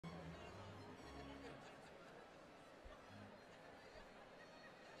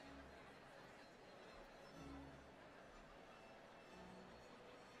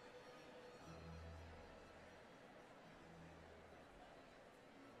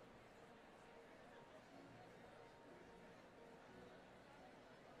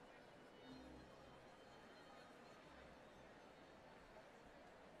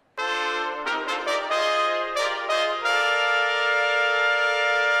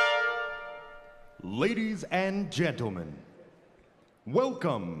Ladies and gentlemen,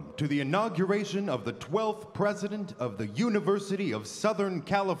 welcome to the inauguration of the 12th President of the University of Southern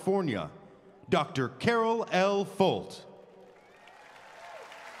California, Dr. Carol L. Folt.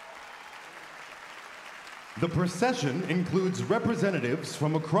 The procession includes representatives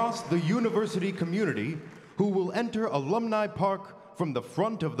from across the university community who will enter Alumni Park from the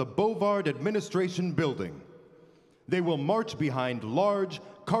front of the Bovard Administration Building. They will march behind large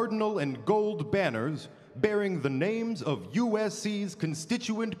cardinal and gold banners bearing the names of USC's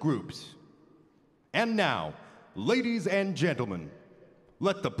constituent groups. And now, ladies and gentlemen,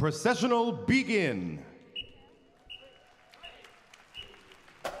 let the processional begin.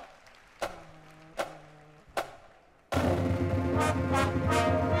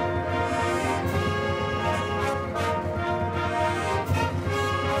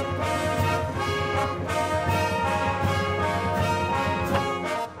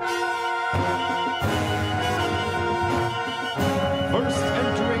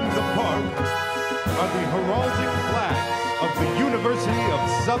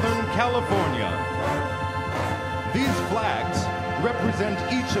 Southern California. These flags represent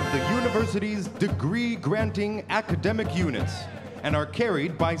each of the university's degree-granting academic units and are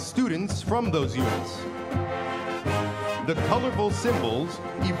carried by students from those units. The colorful symbols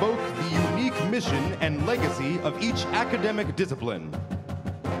evoke the unique mission and legacy of each academic discipline.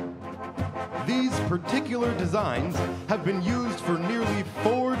 These particular designs have been used for nearly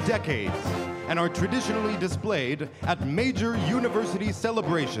 4 decades and are traditionally displayed at major university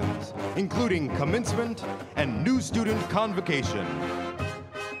celebrations, including commencement and new student convocation.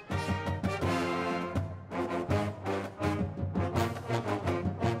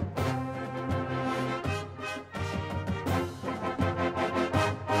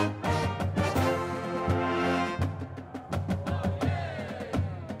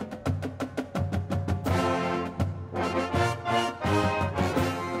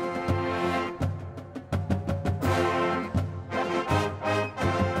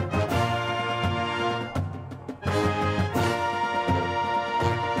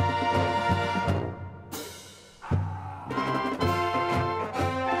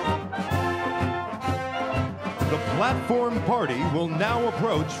 Platform party will now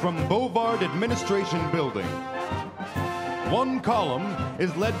approach from Bovard Administration Building. One column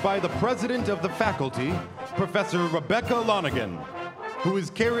is led by the president of the faculty, Professor Rebecca Lonigan, who is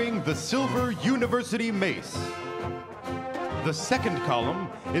carrying the silver university mace. The second column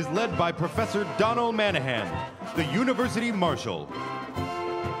is led by Professor Donald Manahan, the university marshal.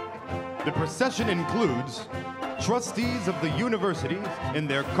 The procession includes trustees of the university in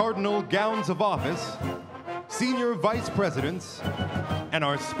their cardinal gowns of office, senior vice presidents, and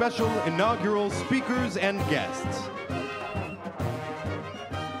our special inaugural speakers and guests.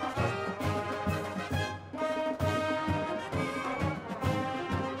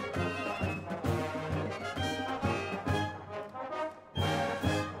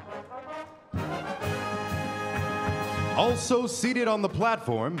 Also seated on the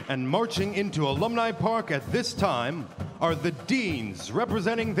platform and marching into Alumni Park at this time are the deans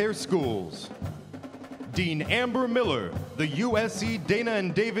representing their schools. Dean Amber Miller, the USC Dana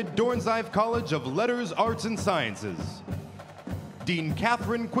and David Dornsife College of Letters, Arts, and Sciences. Dean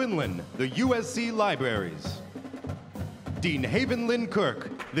Catherine Quinlan, the USC Libraries. Dean Haven Lynn Kirk,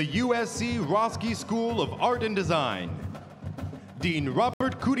 the USC Roski School of Art and Design. Dean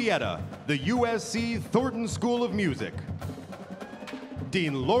Robert Cudietta, the USC Thornton School of Music.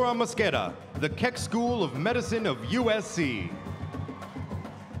 Dean Laura Mosqueda, the Keck School of Medicine of USC.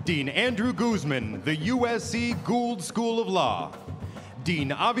 Dean Andrew Guzman, the USC Gould School of Law.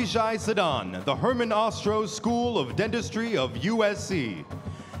 Dean Avishai Sadan, the Herman Ostro School of Dentistry of USC.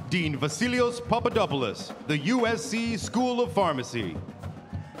 Dean Vasilios Papadopoulos, the USC School of Pharmacy.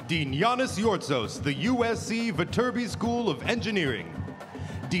 Dean Yanis Yortsos, the USC Viterbi School of Engineering.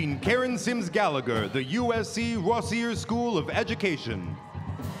 Dean Karen Sims Gallagher, the USC Rossier School of Education.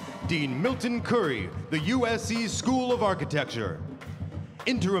 Dean Milton Curry, the USC School of Architecture.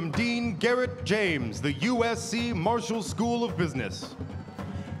 Interim Dean Garrett James, the USC Marshall School of Business.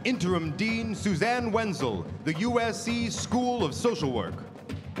 Interim Dean Suzanne Wenzel, the USC School of Social Work.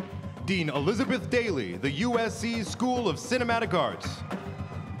 Dean Elizabeth Daly, the USC School of Cinematic Arts.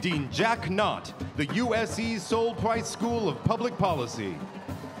 Dean Jack Knott, the USC Sol Price School of Public Policy.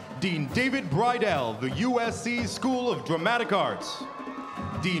 Dean David Bridell, the USC School of Dramatic Arts.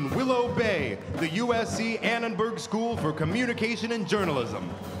 Dean Willow Bay, the USC Annenberg School for Communication and Journalism.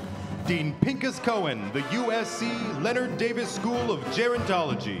 Dean Pincus Cohen, the USC Leonard Davis School of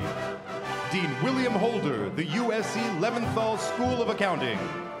Gerontology. Dean William Holder, the USC Leventhal School of Accounting.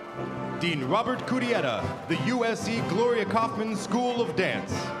 Dean Robert Curieta, the USC Gloria Kaufman School of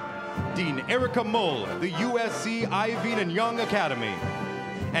Dance. Dean Erica Mull, the USC Iveen and Young Academy.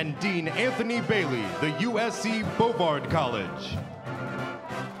 And Dean Anthony Bailey, the USC Bovard College.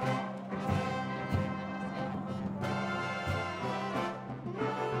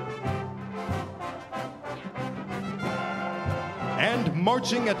 And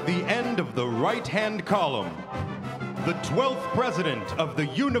marching at the end of the right-hand column, the 12th President of the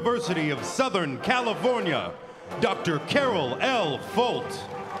University of Southern California, Dr. Carol L. Folt.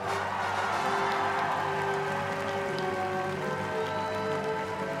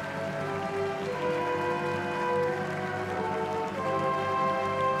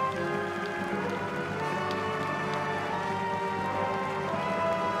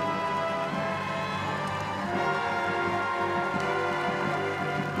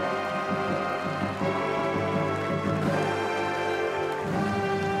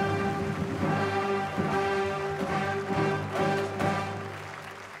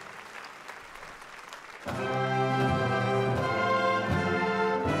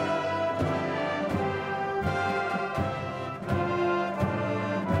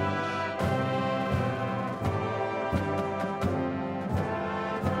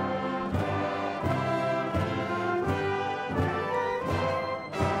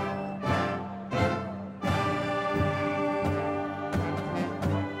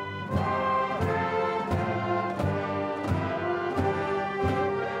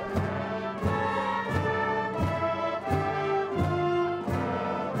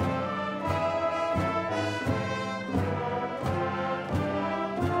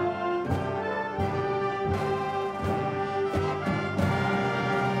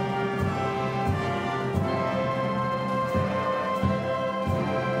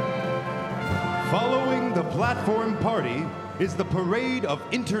 Following the platform party is the parade of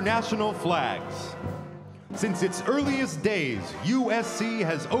international flags. Since its earliest days, USC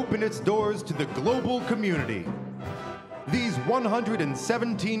has opened its doors to the global community. These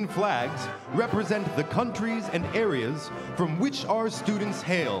 117 flags represent the countries and areas from which our students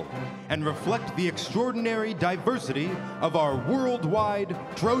hail and reflect the extraordinary diversity of our worldwide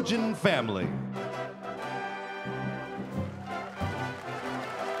Trojan family.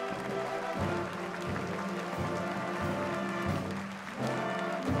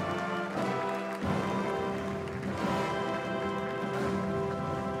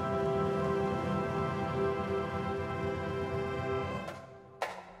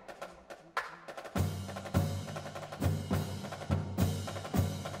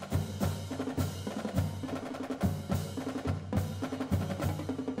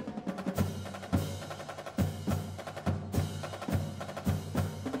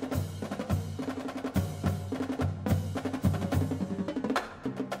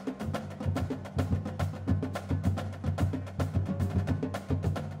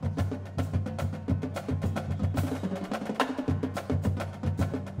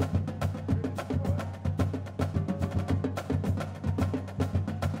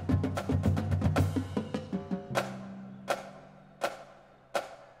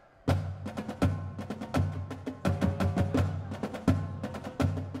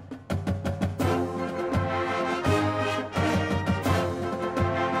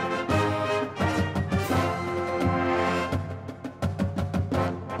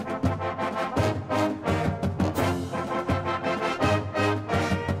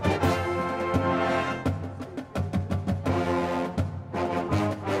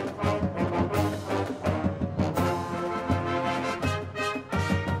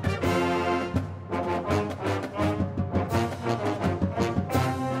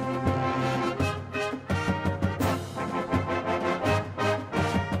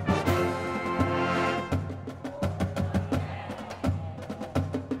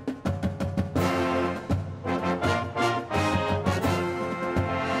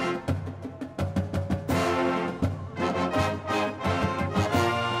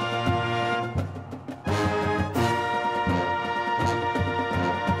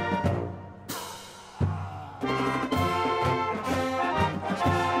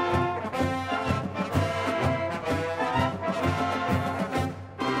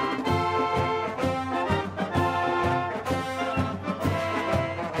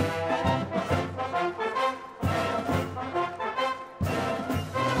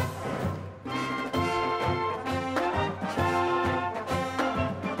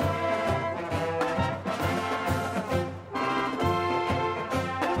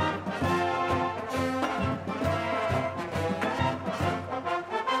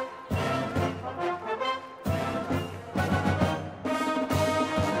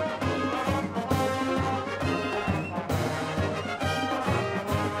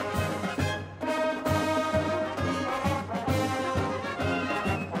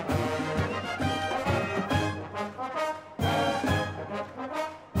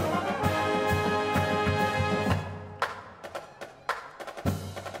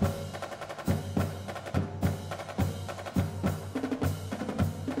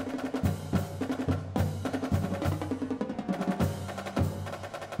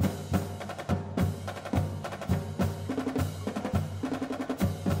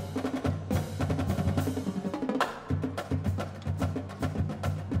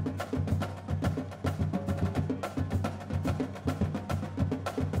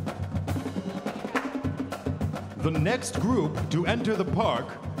 The next group to enter the park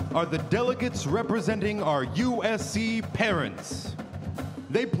are the delegates representing our USC parents.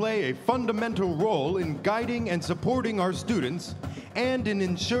 They play a fundamental role in guiding and supporting our students and in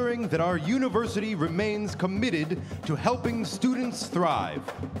ensuring that our university remains committed to helping students thrive.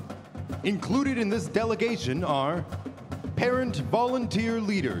 Included in this delegation are parent volunteer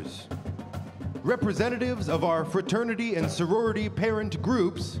leaders, representatives of our fraternity and sorority parent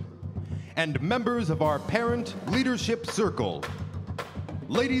groups, and members of our parent leadership circle.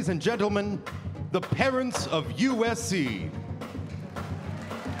 Ladies and gentlemen, the parents of USC.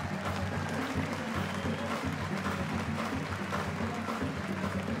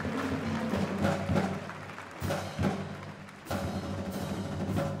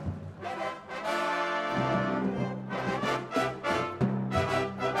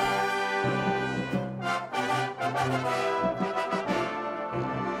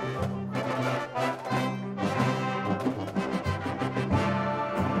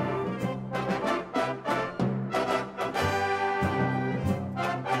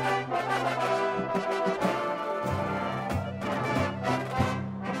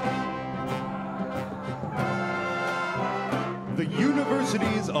 The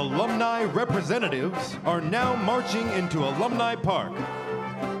university's alumni representatives are now marching into Alumni Park.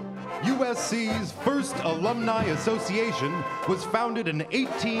 USC's first Alumni Association was founded in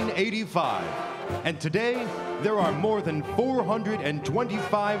 1885, and today there are more than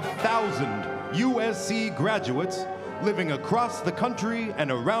 425,000 USC graduates living across the country and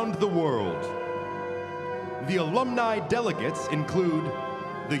around the world. The alumni delegates include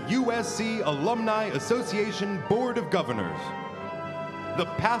the USC Alumni Association Board of Governors, the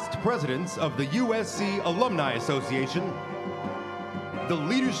past presidents of the USC Alumni Association, the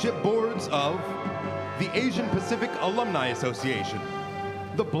leadership boards of the Asian Pacific Alumni Association,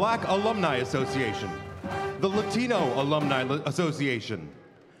 the Black Alumni Association, the Latino Alumni Association,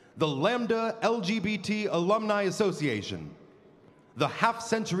 the Lambda LGBT Alumni Association, the Half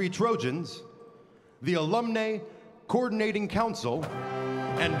Century Trojans, the Alumni Coordinating Council,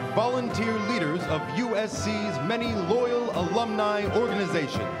 and volunteer leaders of USC's many loyal alumni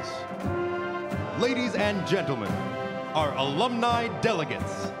organizations. Ladies and gentlemen, our alumni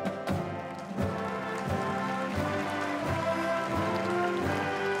delegates.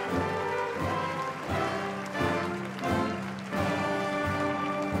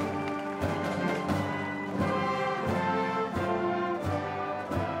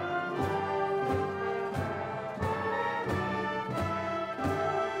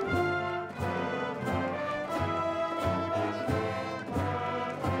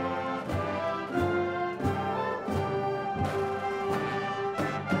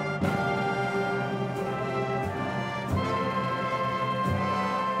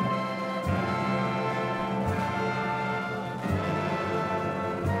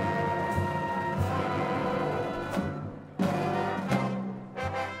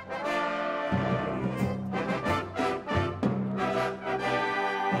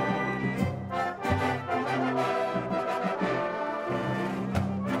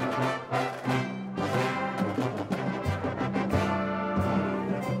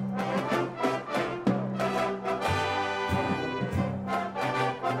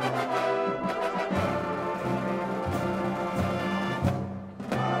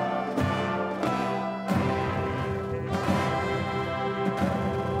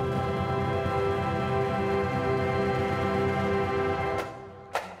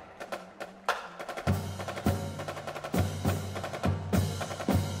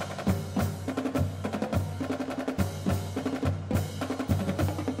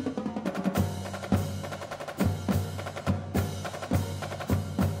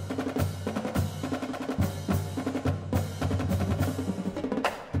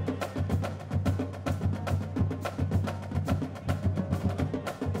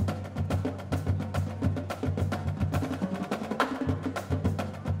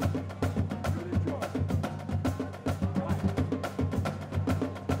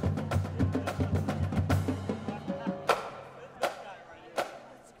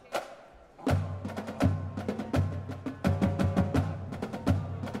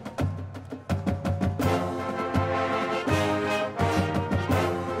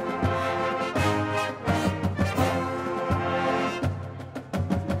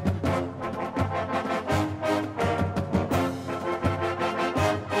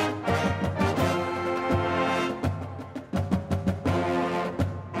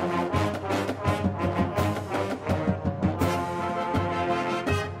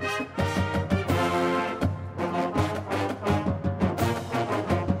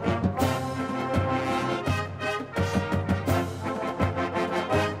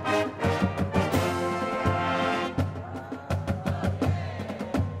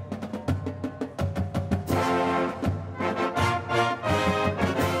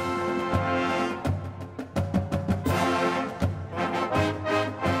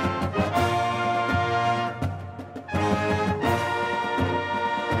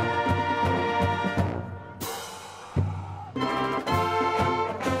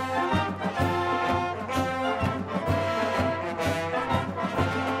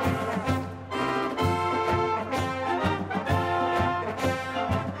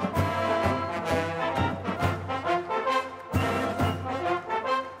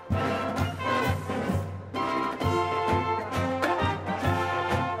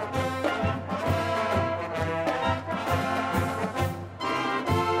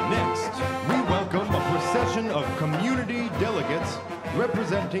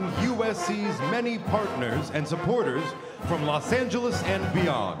 representing USC's many partners and supporters from Los Angeles and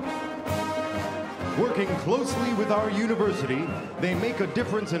beyond. Working closely with our university, they make a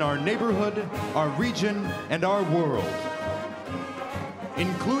difference in our neighborhood, our region, and our world.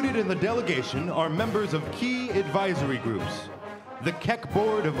 Included in the delegation are members of key advisory groups, the Keck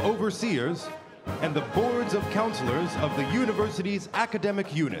Board of Overseers, and the boards of counselors of the university's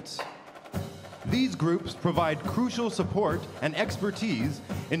academic units. These groups provide crucial support and expertise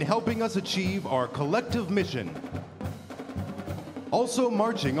in helping us achieve our collective mission. Also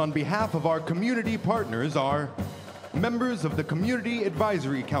marching on behalf of our community partners are members of the Community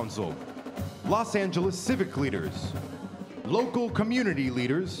Advisory Council, Los Angeles civic leaders, local community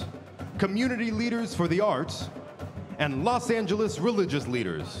leaders for the arts, and Los Angeles religious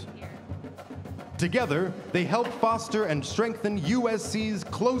leaders. Together, they help foster and strengthen USC's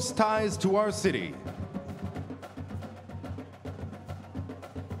close ties to our city.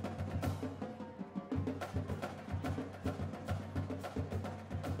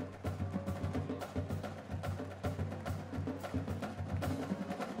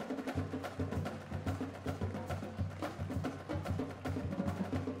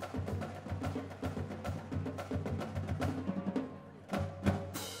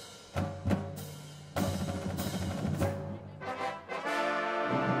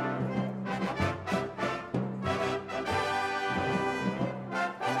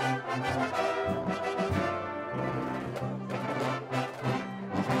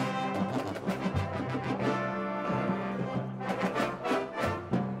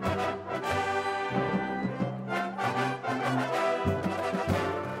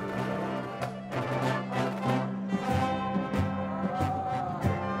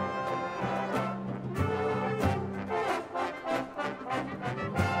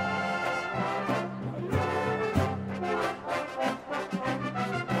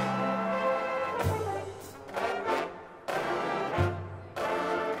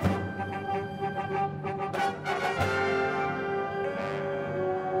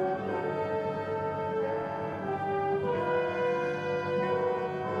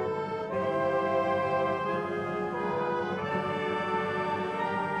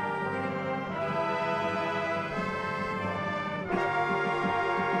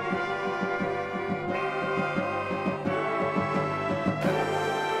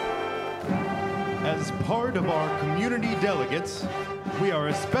 As part of our community delegates, we are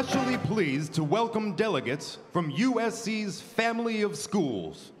especially pleased to welcome delegates from USC's family of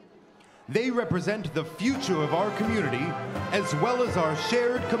schools. They represent the future of our community, as well as our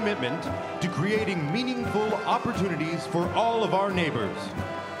shared commitment to creating meaningful opportunities for all of our neighbors.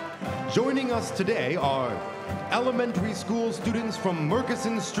 Joining us today are elementary school students from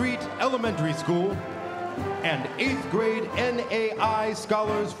Murchison Street Elementary School and 8th grade NAI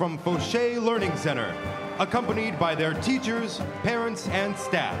scholars from Fauché Learning Center, accompanied by their teachers, parents, and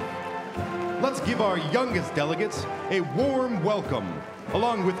staff. Let's give our youngest delegates a warm welcome,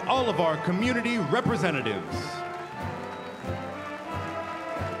 along with all of our community representatives.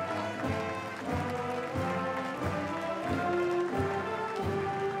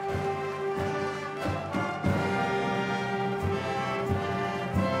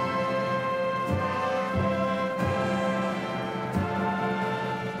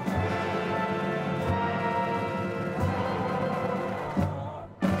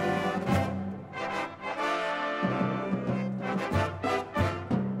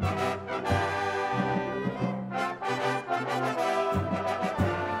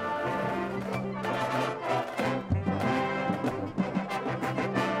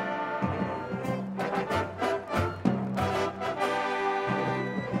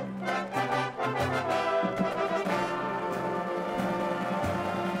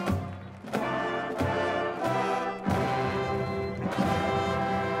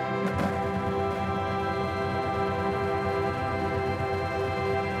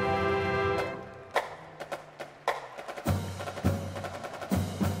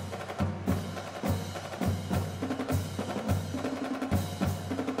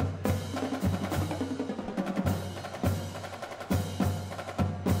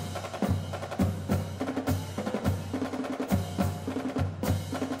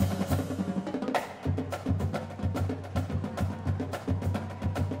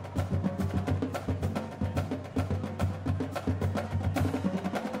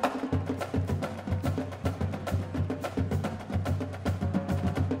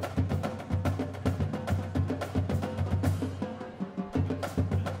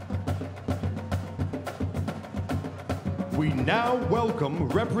 We now welcome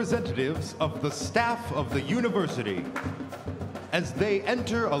representatives of the staff of the university. As they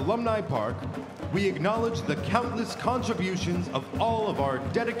enter Alumni Park, we acknowledge the countless contributions of all of our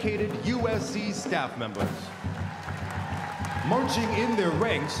dedicated USC staff members. Marching in their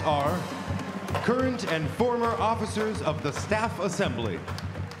ranks are current and former officers of the Staff Assembly,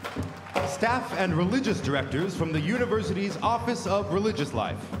 staff and religious directors from the university's Office of Religious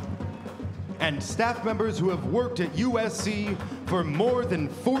Life, and staff members who have worked at USC for more than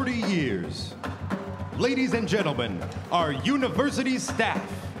 40 years. Ladies and gentlemen, our university staff.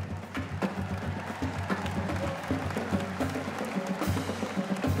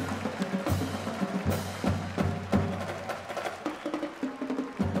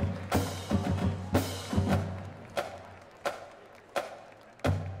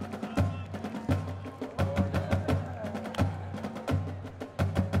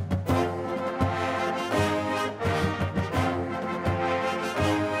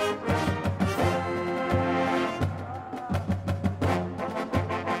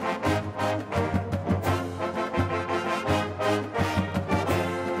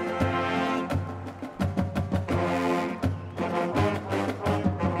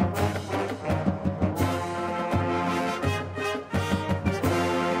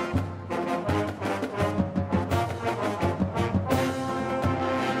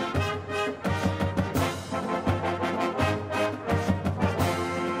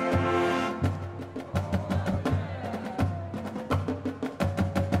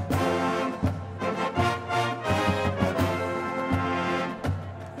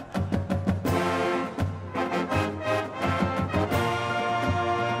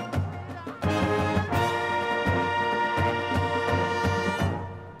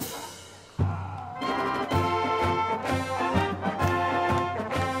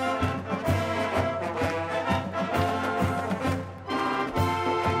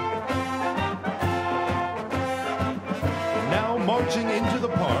 Marching into the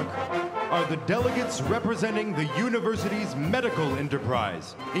park are the delegates representing the university's medical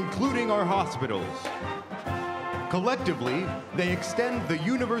enterprise, including our hospitals. Collectively, they extend the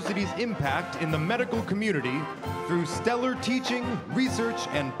university's impact in the medical community through stellar teaching, research,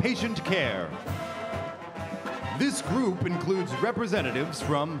 and patient care. This group includes representatives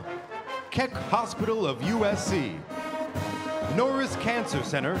from Keck Hospital of USC, Norris Cancer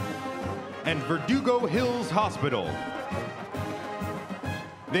Center, and Verdugo Hills Hospital.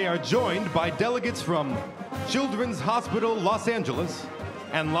 They are joined by delegates from Children's Hospital Los Angeles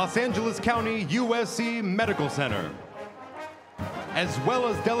and Los Angeles County USC Medical Center, as well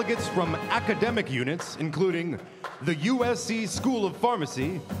as delegates from academic units, including the USC School of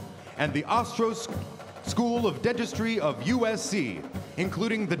Pharmacy and the Ostros School of Dentistry of USC,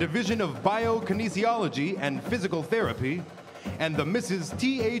 including the Division of Biokinesiology and Physical Therapy, and the Mrs.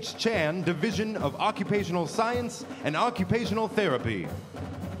 T.H. Chan Division of Occupational Science and Occupational Therapy.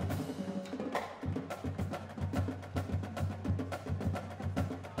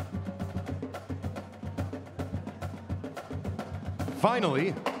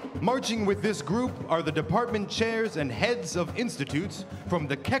 Finally, marching with this group are the department chairs and heads of institutes from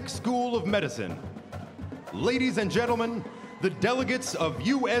the Keck School of Medicine. Ladies and gentlemen, the delegates of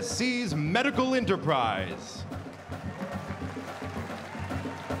USC's medical enterprise.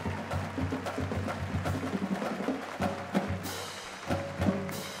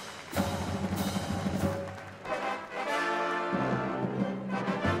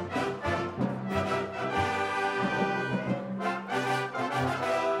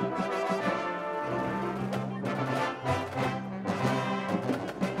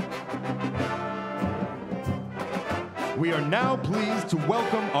 We are now pleased to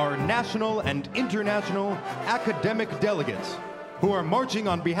welcome our national and international academic delegates who are marching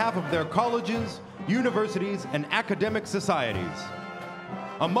on behalf of their colleges, universities, and academic societies.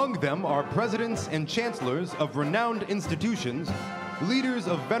 Among them are presidents and chancellors of renowned institutions, leaders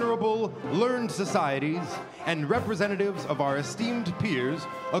of venerable, learned societies, and representatives of our esteemed peers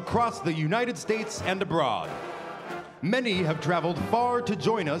across the United States and abroad. Many have traveled far to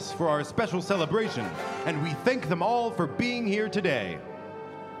join us for our special celebration, and we thank them all for being here today.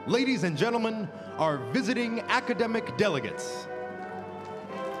 Ladies and gentlemen, our visiting academic delegates.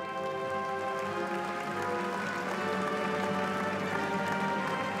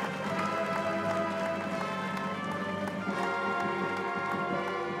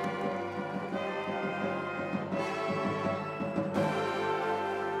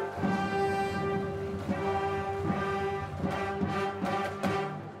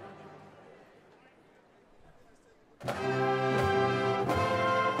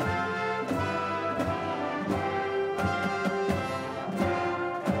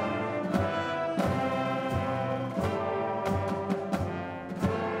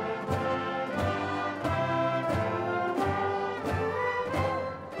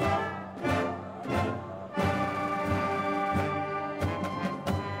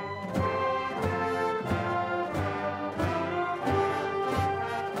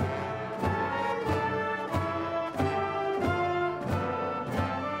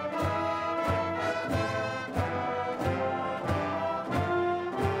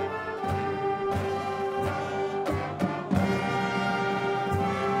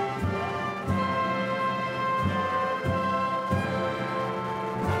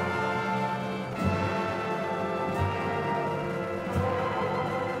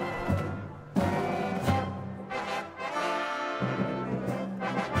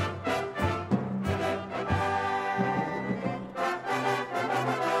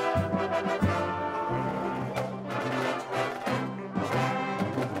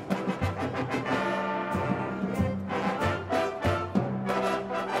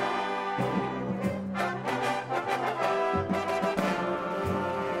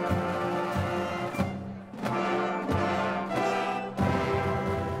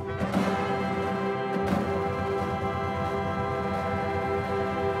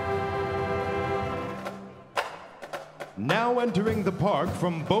 Now entering the park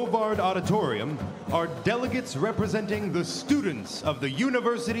from Bovard Auditorium are delegates representing the students of the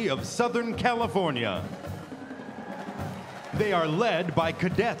University of Southern California. They are led by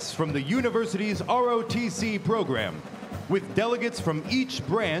cadets from the university's ROTC program, with delegates from each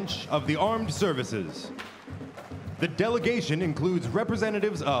branch of the armed services. The delegation includes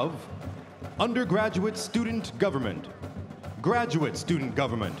representatives of undergraduate student government, graduate student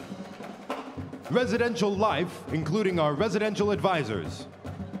government, residential life, including our residential advisors,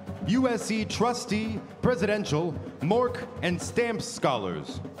 USC trustee, presidential, MORC, and Stamps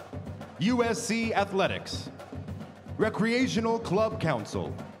scholars, USC athletics, recreational club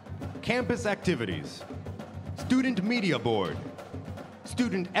council, campus activities, student media board,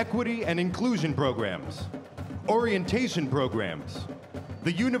 student equity and inclusion programs, orientation programs,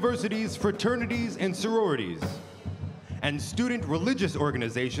 the university's fraternities and sororities, and student religious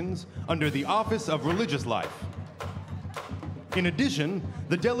organizations under the Office of Religious Life. In addition,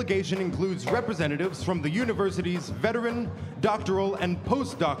 the delegation includes representatives from the university's veteran, doctoral, and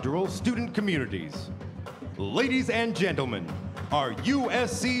postdoctoral student communities. Ladies and gentlemen, our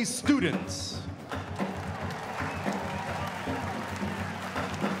USC students.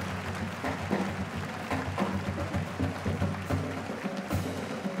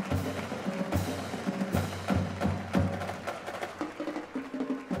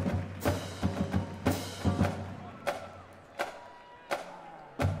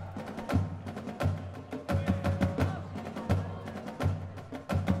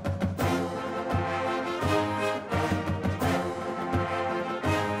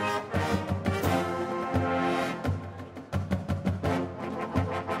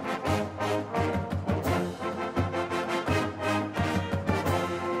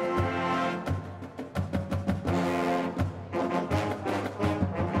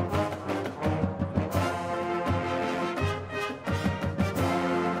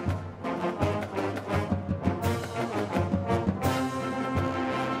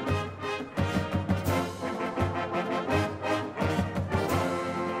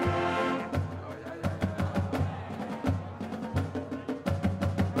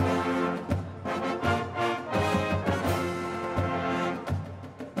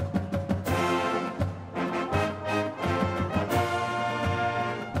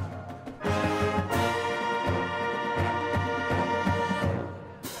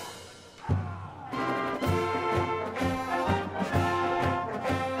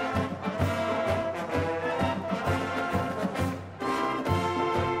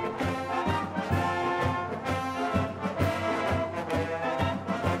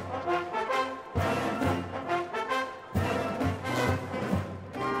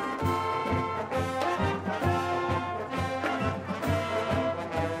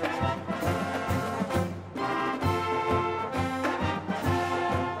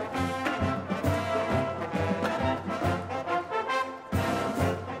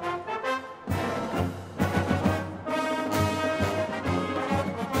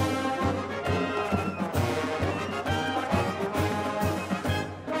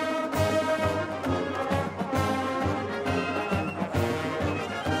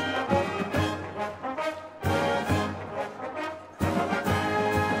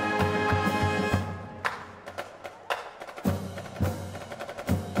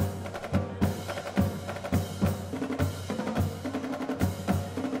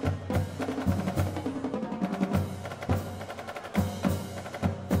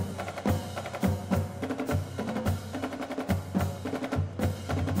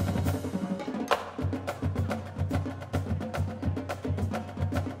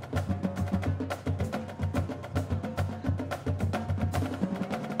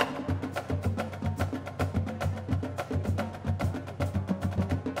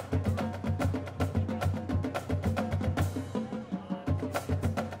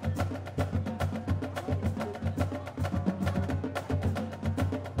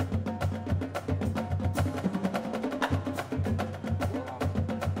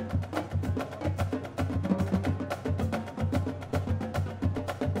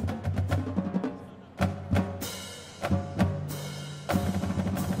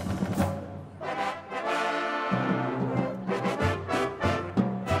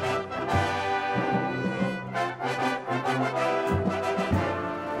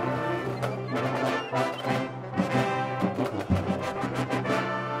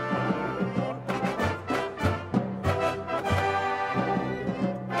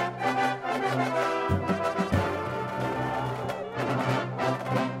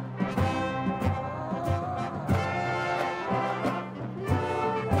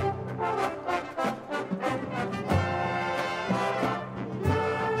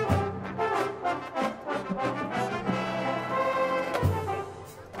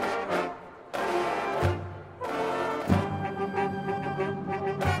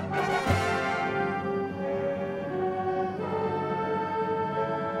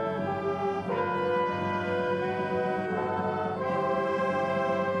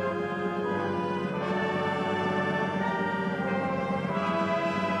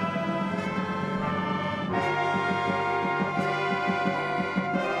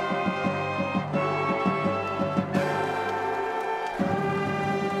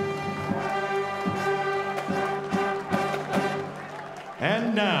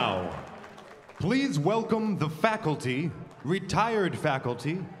 And now, please welcome the faculty, retired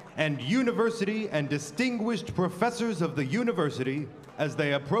faculty, and university and distinguished professors of the university as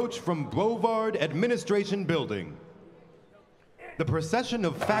they approach from Brevard Administration Building. The procession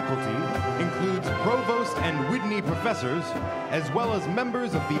of faculty includes provost and Whitney professors, as well as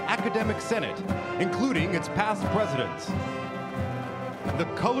members of the Academic Senate, including its past presidents. The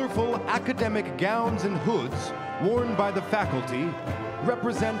colorful academic gowns and hoods worn by the faculty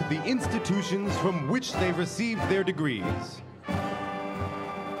represent the institutions from which they received their degrees.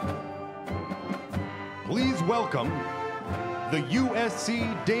 Please welcome the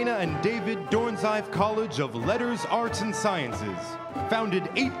USC Dana and David Dornsife College of Letters, Arts, and Sciences, founded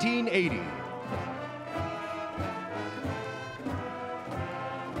 1880.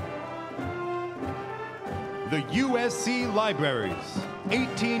 The USC Libraries,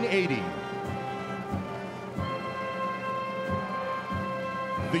 1880.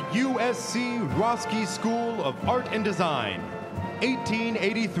 The USC Roski School of Art and Design,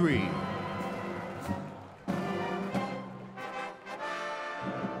 1883.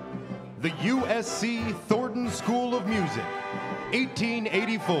 The USC Thornton School of Music,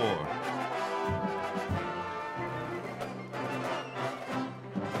 1884.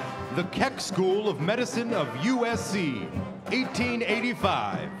 The Keck School of Medicine of USC,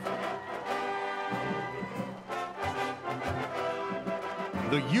 1885.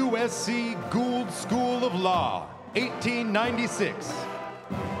 The USC Gould School of Law, 1896.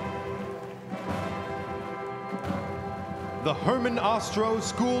 The Herman Ostrow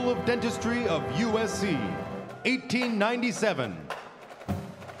School of Dentistry of USC, 1897.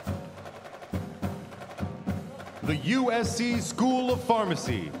 The USC School of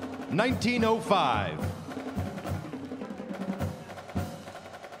Pharmacy, 1905.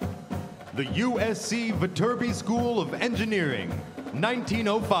 The USC Viterbi School of Engineering,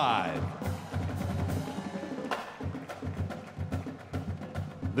 1905.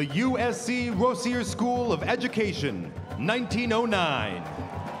 The USC Rossier School of Education, 1909.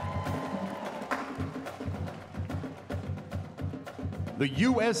 The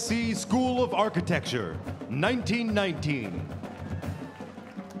USC School of Architecture, 1919.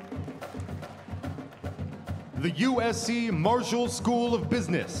 The USC Marshall School of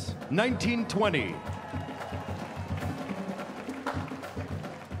Business, 1920.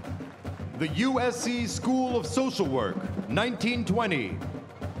 The USC School of Social Work, 1920.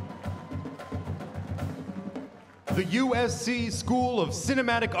 The USC School of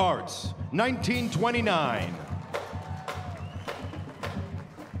Cinematic Arts, 1929.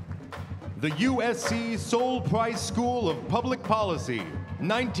 The USC Sol Price School of Public Policy,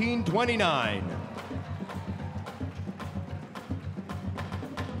 1929.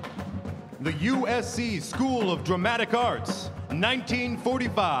 The USC School of Dramatic Arts,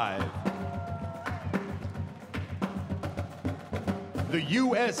 1945. The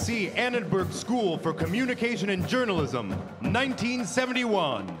USC Annenberg School for Communication and Journalism,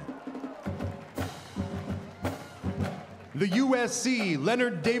 1971. The USC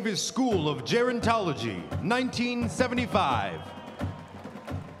Leonard Davis School of Gerontology, 1975.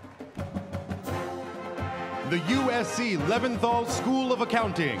 The USC Leventhal School of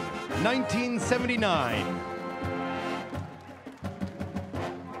Accounting, 1979.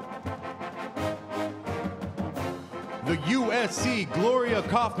 The USC Gloria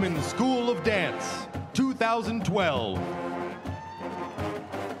Kaufman School of Dance, 2012.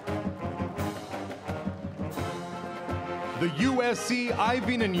 The USC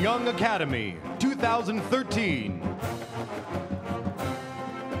Iving and Young Academy, 2013.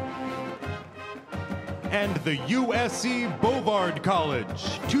 And the USC Bovard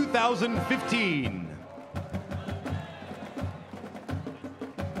College, 2015.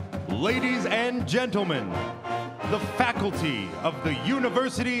 Ladies and gentlemen, the faculty of the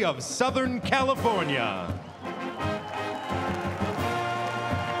University of Southern California.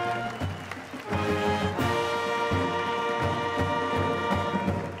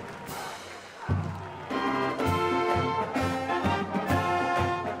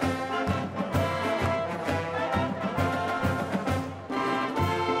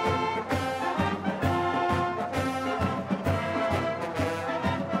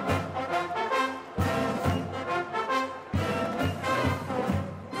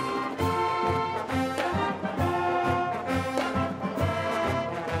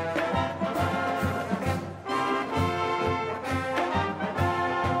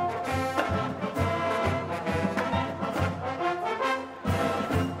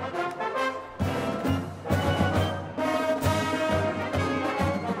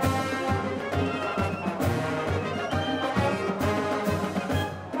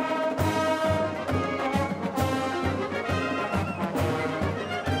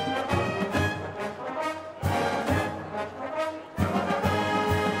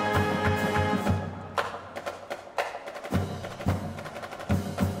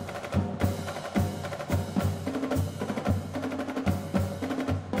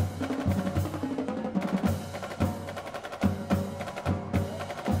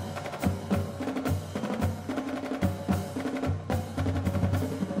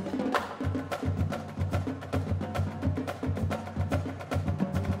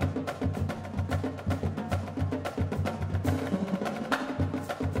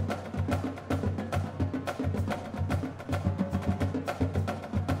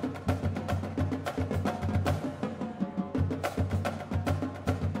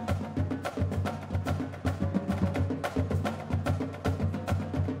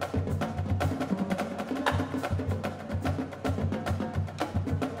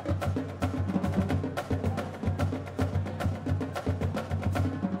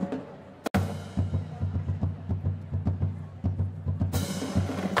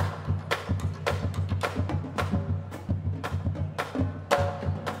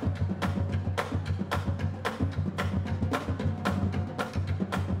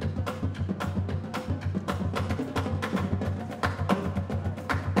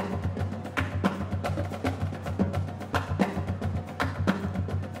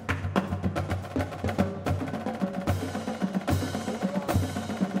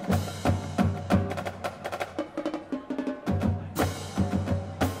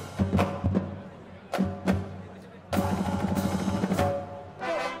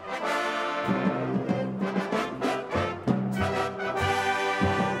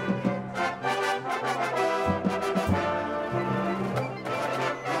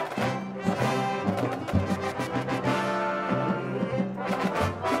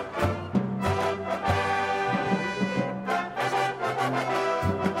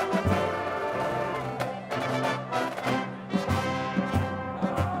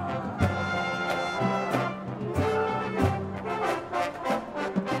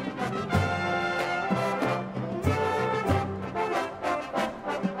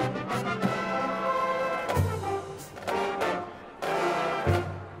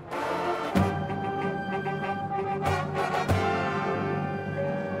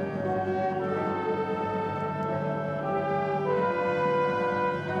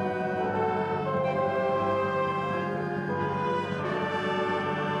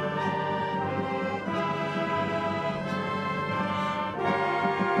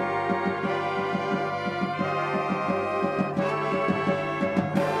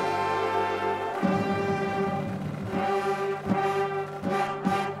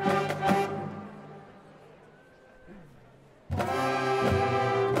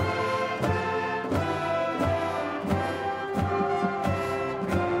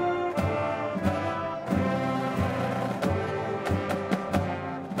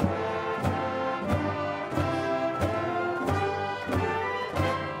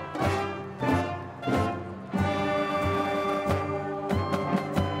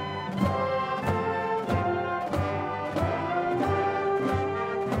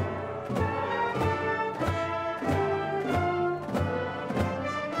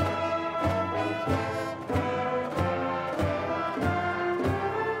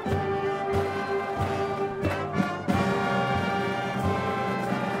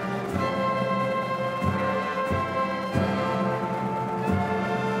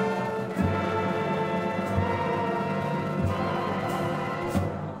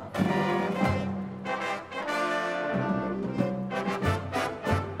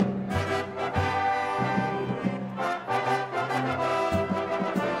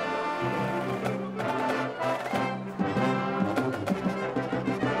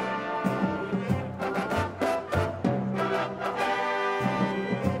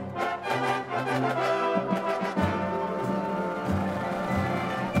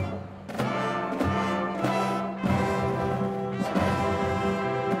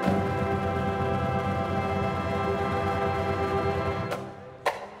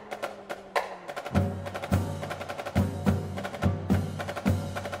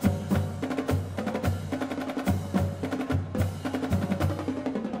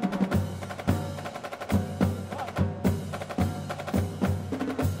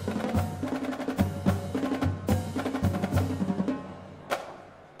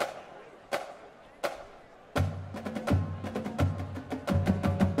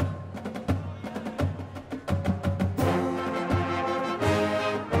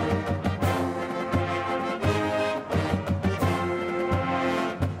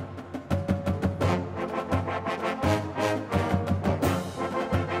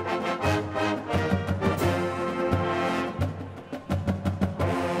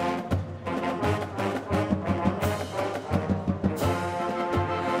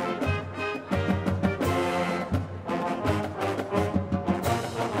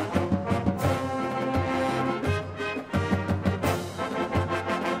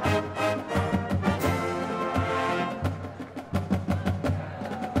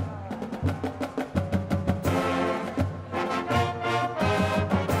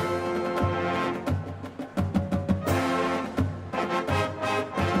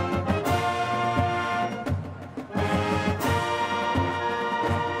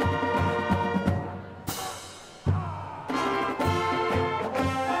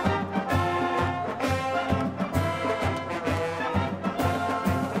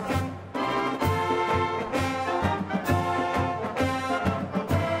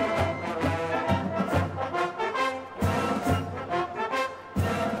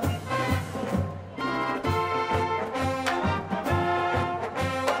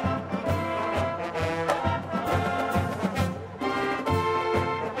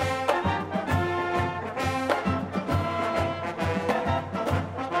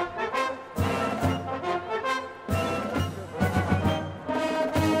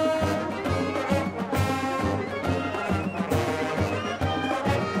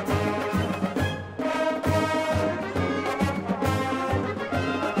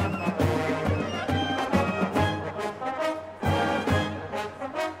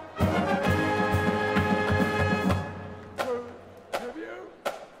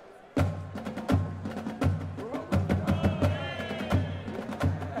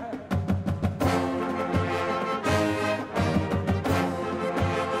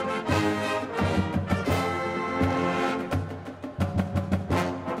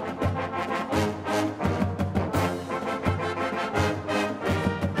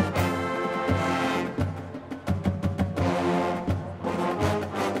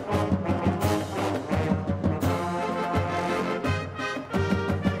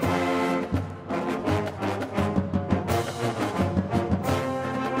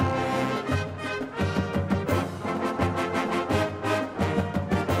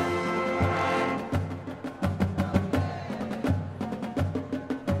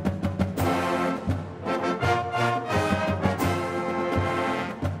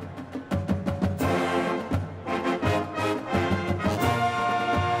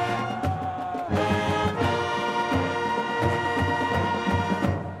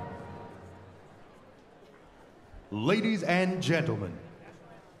 Ladies and gentlemen,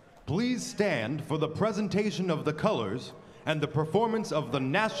 please stand for the presentation of the colors and the performance of the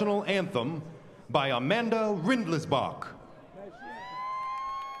national anthem by Amanda Rindlisbach.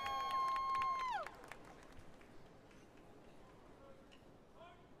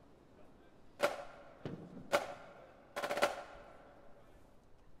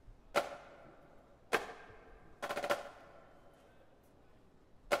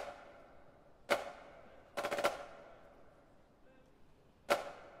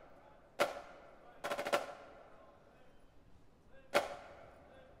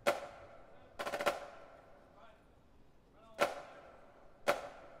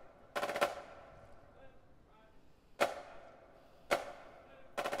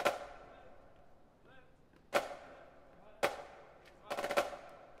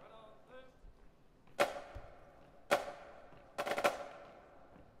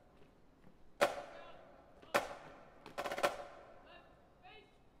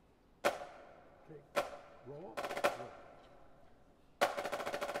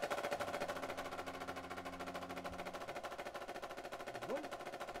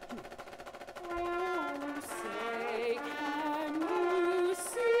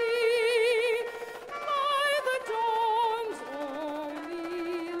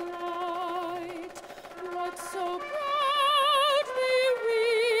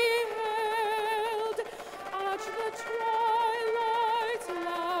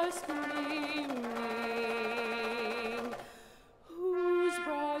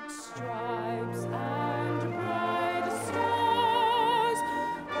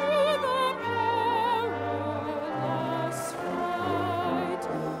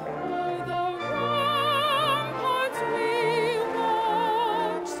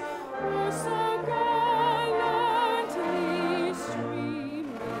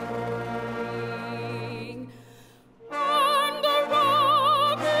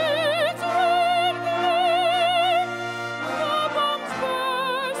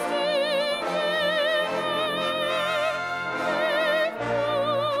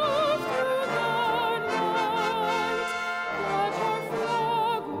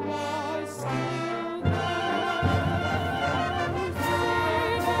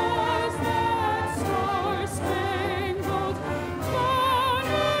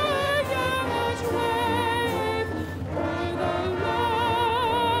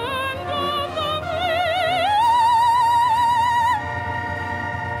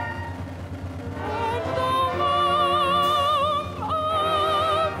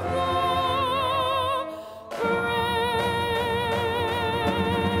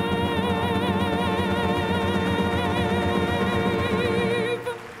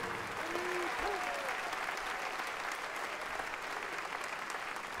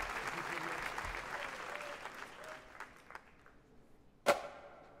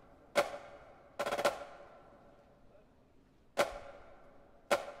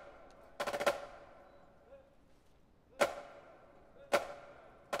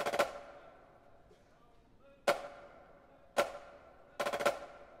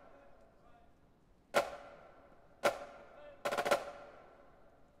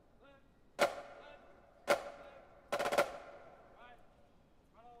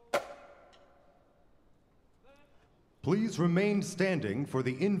 Please remain standing for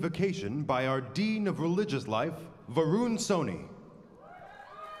the invocation by our Dean of Religious Life, Varun Soni.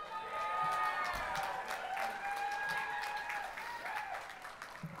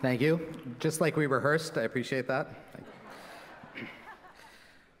 Thank you. Just like we rehearsed, I appreciate that.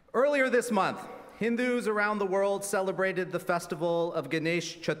 Earlier this month, Hindus around the world celebrated the festival of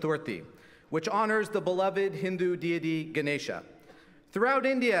Ganesh Chaturthi, which honors the beloved Hindu deity Ganesha. Throughout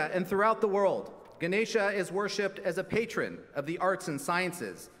India and throughout the world, Ganesha is worshipped as a patron of the arts and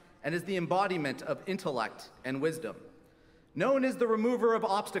sciences and is the embodiment of intellect and wisdom. Known as the remover of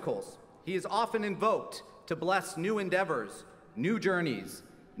obstacles, he is often invoked to bless new endeavors, new journeys,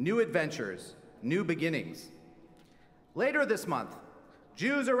 new adventures, new beginnings. Later this month,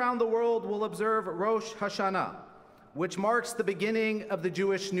 Jews around the world will observe Rosh Hashanah, which marks the beginning of the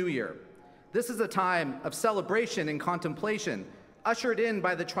Jewish New Year. This is a time of celebration and contemplation, ushered in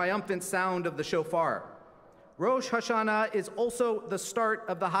by the triumphant sound of the shofar. Rosh Hashanah is also the start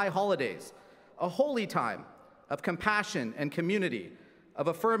of the high holidays, a holy time of compassion and community, of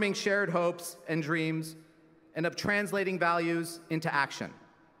affirming shared hopes and dreams, and of translating values into action.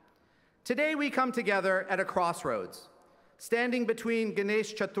 Today we come together at a crossroads, standing between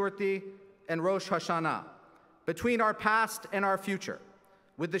Ganesh Chaturthi and Rosh Hashanah, between our past and our future,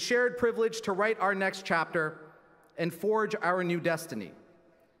 with the shared privilege to write our next chapter and forge our new destiny.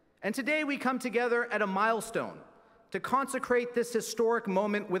 And today we come together at a milestone, to consecrate this historic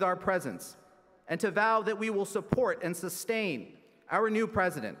moment with our presence, and to vow that we will support and sustain our new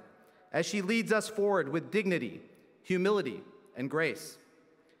president as she leads us forward with dignity, humility, and grace.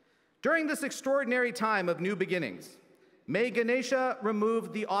 During this extraordinary time of new beginnings, may Ganesha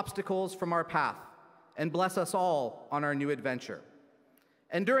remove the obstacles from our path and bless us all on our new adventure.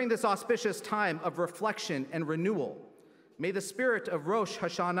 And during this auspicious time of reflection and renewal, may the spirit of Rosh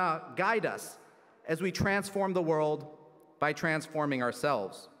Hashanah guide us as we transform the world by transforming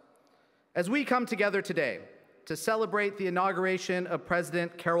ourselves. As we come together today to celebrate the inauguration of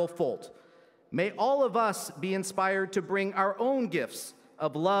President Carol Folt, may all of us be inspired to bring our own gifts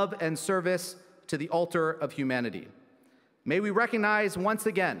of love and service to the altar of humanity. May we recognize once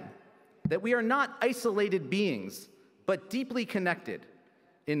again that we are not isolated beings, but deeply connected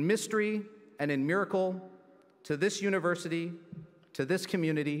in mystery and in miracle to this university, to this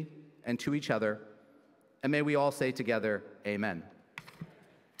community, and to each other. And may we all say together, amen.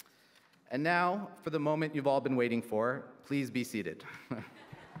 And now, for the moment you've all been waiting for, please be seated.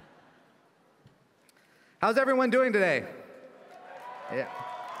 How's everyone doing today? Yeah,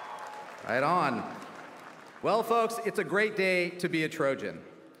 right on. Well, folks, it's a great day to be a Trojan.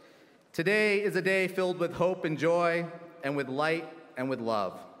 Today is a day filled with hope and joy, and with light and with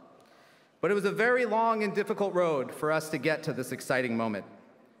love. But it was a very long and difficult road for us to get to this exciting moment.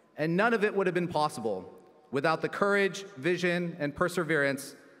 And none of it would have been possible without the courage, vision, and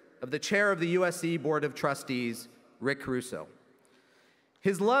perseverance of the chair of the USC Board of Trustees, Rick Caruso.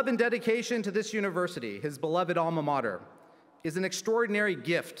 His love and dedication to this university, his beloved alma mater, is an extraordinary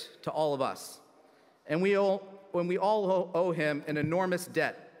gift to all of us. And we all owe him an enormous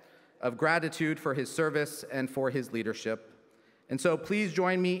debt of gratitude for his service and for his leadership. And so please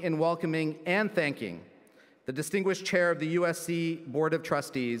join me in welcoming and thanking the distinguished chair of the USC Board of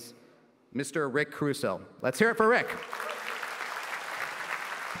Trustees, Mr. Rick Caruso. Let's hear it for Rick.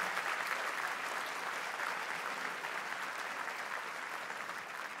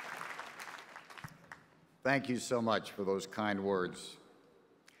 Thank you so much for those kind words.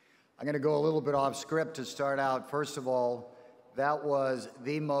 I'm going to go a little bit off script to start out. First of all, that was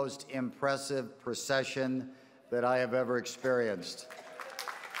the most impressive procession that I have ever experienced.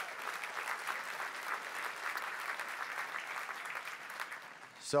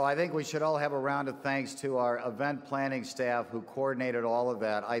 So I think we should all have a round of thanks to our event planning staff who coordinated all of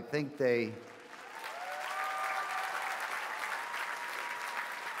that. I think they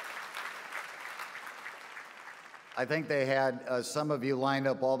had some of you lined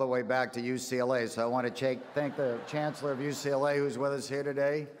up all the way back to UCLA, so I want to thank the Chancellor of UCLA who's with us here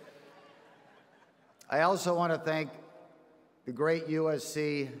today. I also want to thank the great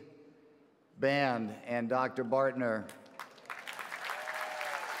USC band and Dr. Bartner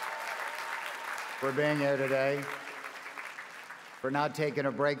for being here today, for not taking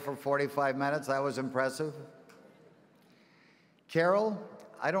a break for 45 minutes. That was impressive. Carol,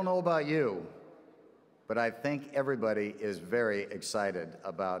 I don't know about you, but I think everybody is very excited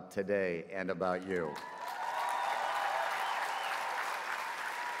about today and about you.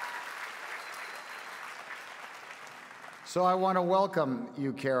 So I want to welcome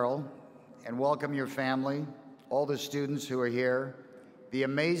you, Carol, and welcome your family, all the students who are here, the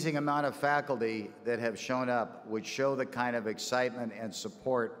amazing amount of faculty that have shown up, which show the kind of excitement and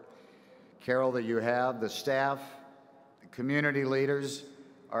support, Carol, that you have, the staff, the community leaders,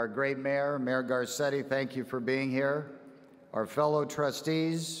 our great mayor, Mayor Garcetti, thank you for being here, our fellow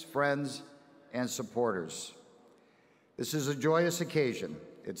trustees, friends, and supporters. This is a joyous occasion.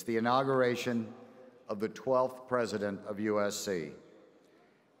 It's the inauguration of the 12th president of USC.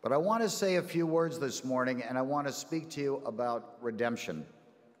 But I want to say a few words this morning, and I want to speak to you about redemption.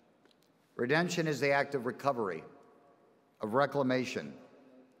 Redemption is the act of recovery, of reclamation,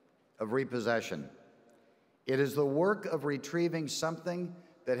 of repossession. It is the work of retrieving something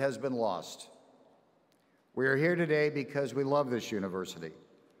that has been lost. We are here today because we love this university,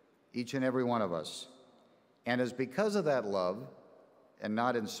 each and every one of us. And it's because of that love, and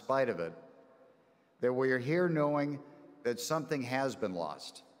not in spite of it, that we are here knowing that something has been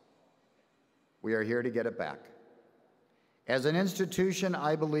lost. We are here to get it back. As an institution,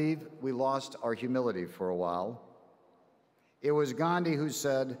 I believe we lost our humility for a while. It was Gandhi who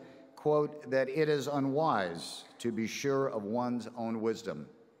said, quote, that it is unwise to be sure of one's own wisdom.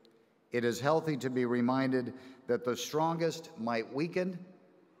 It is healthy to be reminded that the strongest might weaken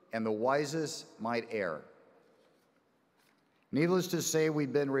and the wisest might err. Needless to say,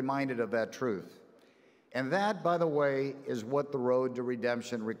 we've been reminded of that truth. And that, by the way, is what the road to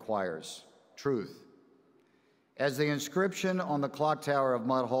redemption requires, truth. As the inscription on the clock tower of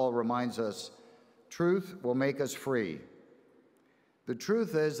Mudd Hall reminds us, Truth will make us free. The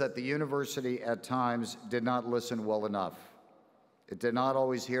truth is that the university at times did not listen well enough. It did not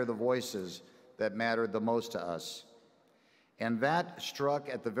always hear the voices that mattered the most to us. And that struck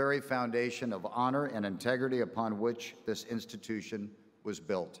at the very foundation of honor and integrity upon which this institution was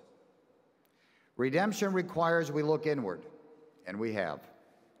built. Redemption requires we look inward, and we have.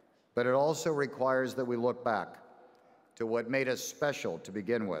 But it also requires that we look back to what made us special to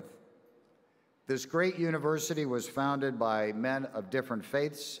begin with. This great university was founded by men of different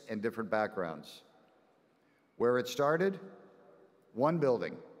faiths and different backgrounds. Where it started? One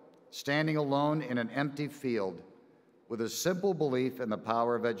building, standing alone in an empty field with a simple belief in the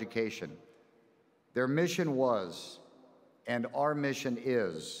power of education. Their mission was, and our mission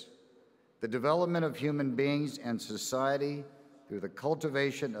is, the development of human beings and society through the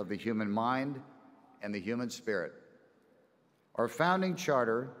cultivation of the human mind and the human spirit. Our founding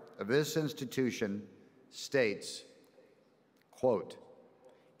charter of this institution states, quote,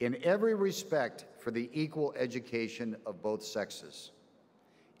 "In every respect for the equal education of both sexes."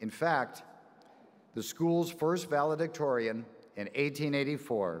 In fact, the school's first valedictorian in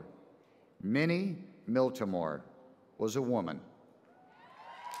 1884, Minnie Miltimore, was a woman.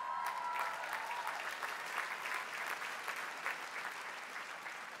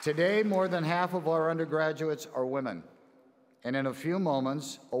 Today, more than half of our undergraduates are women, and in a few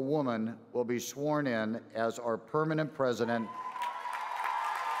moments, a woman will be sworn in as our permanent president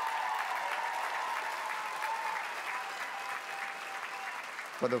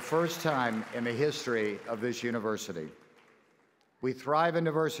for the first time in the history of this university. We thrive in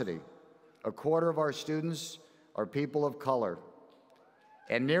diversity. A quarter of our students are people of color,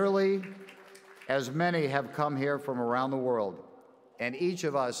 and nearly as many have come here from around the world, and each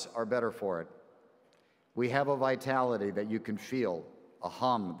of us are better for it. We have a vitality that you can feel, a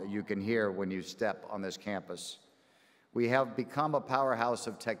hum that you can hear when you step on this campus. We have become a powerhouse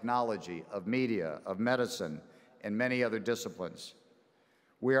of technology, of media, of medicine, and many other disciplines.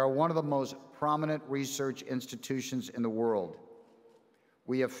 We are one of the most prominent research institutions in the world.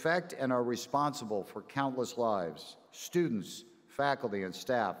 We affect and are responsible for countless lives, students, faculty, and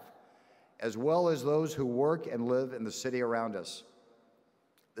staff, as well as those who work and live in the city around us.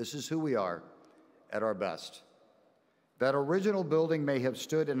 This is who we are at our best. That original building may have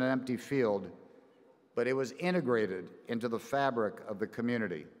stood in an empty field, but it was integrated into the fabric of the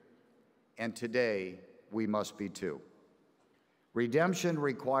community. And today, we must be too. Redemption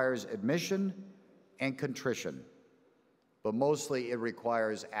requires admission and contrition, but mostly it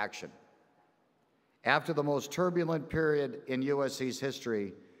requires action. After the most turbulent period in USC's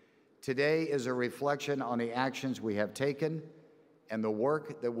history, today is a reflection on the actions we have taken and the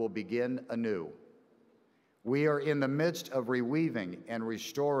work that will begin anew. We are in the midst of reweaving and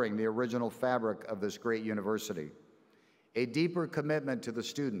restoring the original fabric of this great university. A deeper commitment to the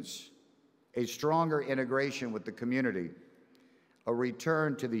students, a stronger integration with the community, a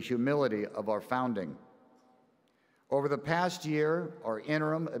return to the humility of our founding. Over the past year, our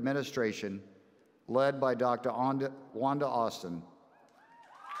interim administration, led by Dr. Wanda Austin,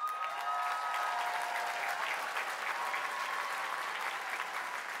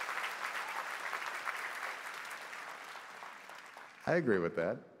 I agree with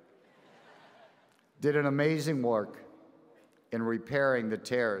that, did an amazing work in repairing the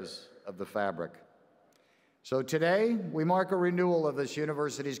tears of the fabric. So today, we mark a renewal of this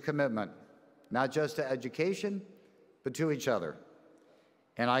university's commitment, not just to education, but to each other.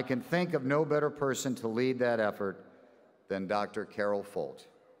 And I can think of no better person to lead that effort than Dr. Carol Folt.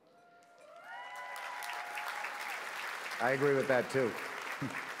 I agree with that too.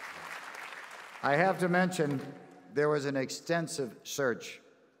 I have to mention, there was an extensive search.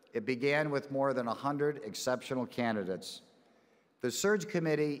 It began with more than 100 exceptional candidates. The search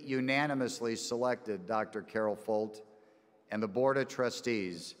committee unanimously selected Dr. Carol Folt, and the Board of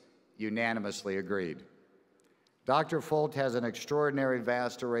Trustees unanimously agreed. Dr. Folt has an extraordinary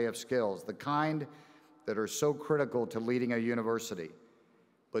vast array of skills, the kind that are so critical to leading a university,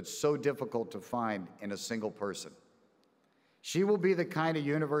 but so difficult to find in a single person. She will be the kind of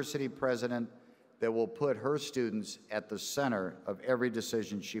university president that will put her students at the center of every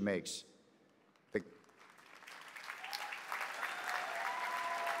decision she makes.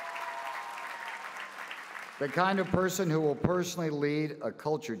 The kind of person who will personally lead a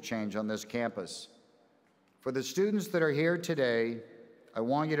culture change on this campus. For the students that are here today, I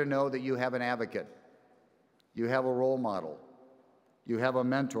want you to know that you have an advocate. You have a role model. You have a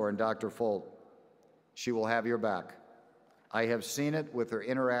mentor in Dr. Folt. She will have your back. I have seen it with her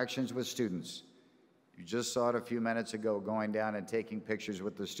interactions with students. You just saw it a few minutes ago, going down and taking pictures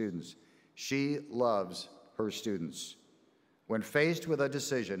with the students. She loves her students. When faced with a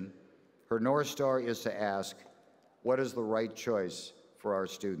decision, her North Star is to ask, what is the right choice for our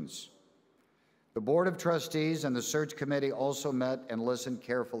students? The Board of Trustees and the search committee also met and listened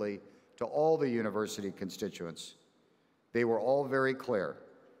carefully to all the university constituents. They were all very clear.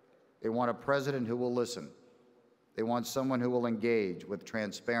 They want a president who will listen. They want someone who will engage with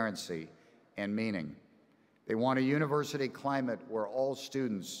transparency and meaning. They want a university climate where all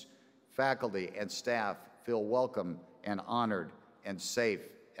students, faculty, and staff feel welcome and honored and safe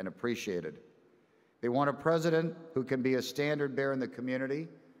and appreciated. They want a president who can be a standard bearer in the community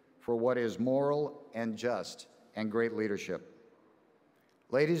for what is moral and just and great leadership.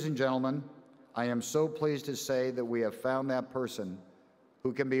 Ladies and gentlemen, I am so pleased to say that we have found that person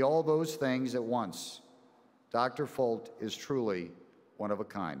who can be all those things at once. Dr. Folt is truly one of a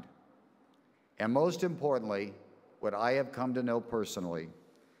kind. And most importantly, what I have come to know personally,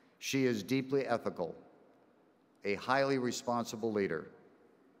 she is deeply ethical, a highly responsible leader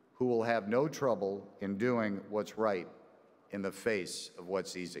who will have no trouble in doing what's right in the face of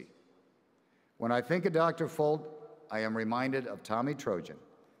what's easy. When I think of Dr. Folt, I am reminded of Tommy Trojan,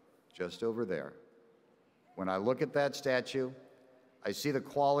 just over there. When I look at that statue, I see the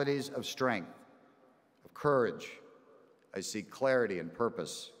qualities of strength, of courage. I see clarity and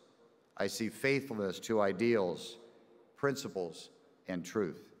purpose. I see faithfulness to ideals, principles, and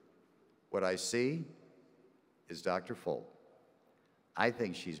truth. What I see is Dr. Folt. I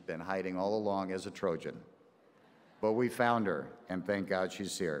think she's been hiding all along as a Trojan, but we found her, and thank God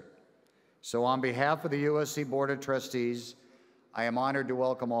she's here. So on behalf of the USC Board of Trustees, I am honored to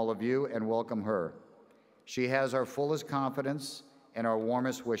welcome all of you and welcome her. She has our fullest confidence and our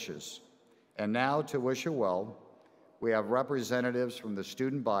warmest wishes. And now, to wish her well, we have representatives from the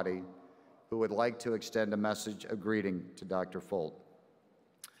student body who would like to extend a message of greeting to Dr. Folt.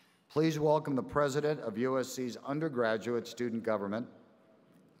 Please welcome the President of USC's Undergraduate Student Government,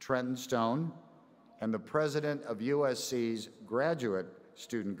 Trenton Stone, and the President of USC's Graduate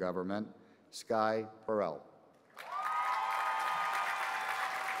Student Government, Sky Burrell.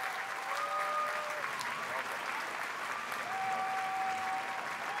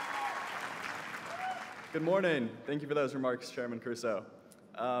 Good morning. Thank you for those remarks, Chairman Crusoe.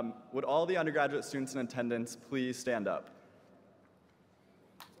 Would all the undergraduate students in attendance please stand up?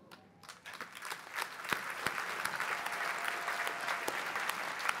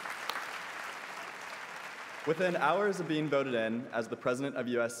 Within hours of being voted in as the president of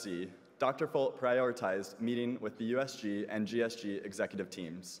USC, Dr. Folt prioritized meeting with the USG and GSG executive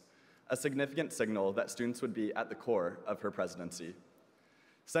teams, a significant signal that students would be at the core of her presidency.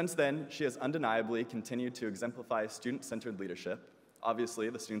 Since then, she has undeniably continued to exemplify student-centered leadership. Obviously,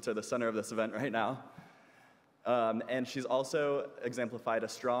 the students are the center of this event right now. And she's also exemplified a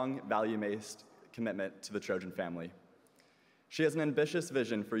strong, value-based commitment to the Trojan family. She has an ambitious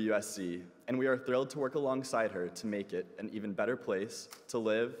vision for USC, and we are thrilled to work alongside her to make it an even better place to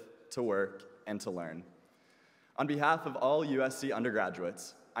live, to work, and to learn. On behalf of all USC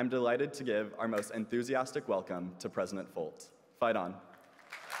undergraduates, I'm delighted to give our most enthusiastic welcome to President Folt. Fight on.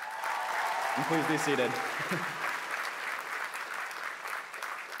 And please be seated.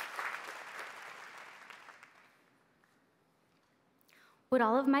 Would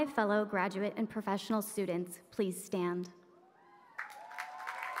all of my fellow graduate and professional students please stand?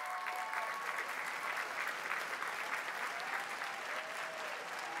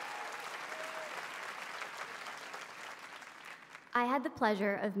 I had the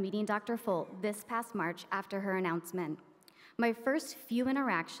pleasure of meeting Dr. Folt this past March after her announcement. My first few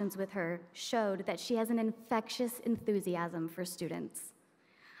interactions with her showed that she has an infectious enthusiasm for students.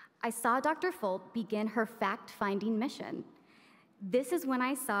 I saw Dr. Folt begin her fact-finding mission. This is when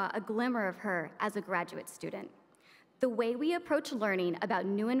I saw a glimmer of her as a graduate student. The way we approach learning about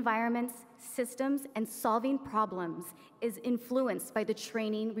new environments, systems, and solving problems is influenced by the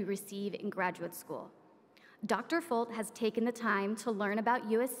training we receive in graduate school. Dr. Folt has taken the time to learn about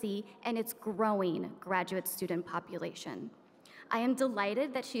USC and its growing graduate student population. I am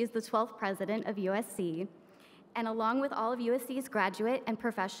delighted that she is the 12th president of USC, and along with all of USC's graduate and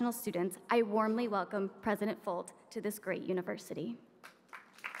professional students, I warmly welcome President Folt to this great university.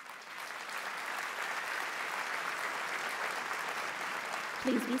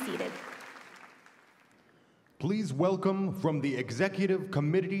 Please be seated. Please welcome from the Executive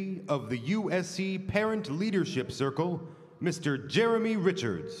Committee of the USC Parent Leadership Circle, Mr. Jeremy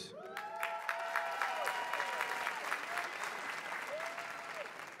Richards.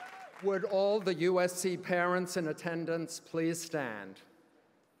 Would all the USC parents in attendance please stand?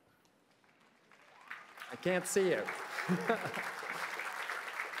 I can't see you.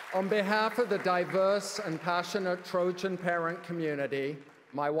 On behalf of the diverse and passionate Trojan parent community,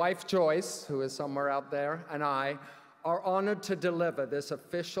 my wife Joyce, who is somewhere out there, and I are honored to deliver this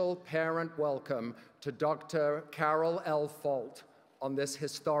official parent welcome to Dr. Carol L. Folt on this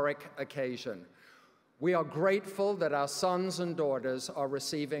historic occasion. We are grateful that our sons and daughters are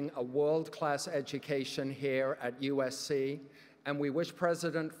receiving a world-class education here at USC, and we wish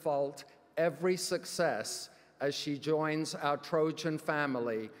President Folt every success as she joins our Trojan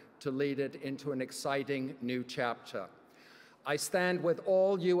family to lead it into an exciting new chapter. I stand with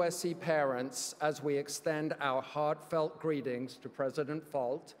all USC parents as we extend our heartfelt greetings to President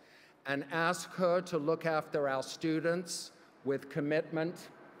Folt and ask her to look after our students with commitment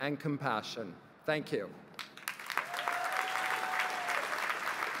and compassion. Thank you.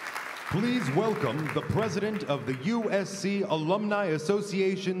 Please welcome the President of the USC Alumni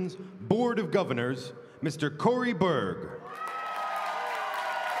Association's Board of Governors, Mr. Corey Berg.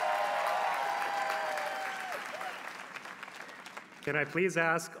 Can I please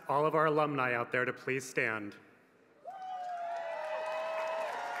ask all of our alumni out there to please stand?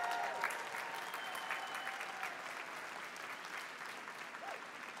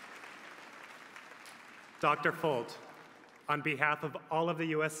 Dr. Folt, on behalf of all of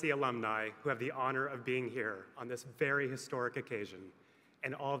the USC alumni who have the honor of being here on this very historic occasion,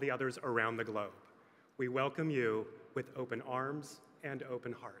 and all the others around the globe, we welcome you with open arms and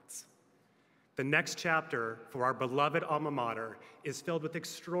open hearts. The next chapter for our beloved alma mater is filled with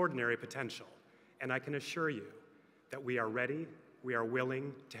extraordinary potential, and I can assure you that we are ready, we are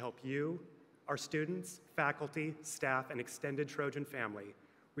willing to help you, our students, faculty, staff, and extended Trojan family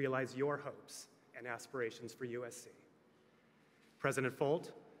realize your hopes and aspirations for USC. President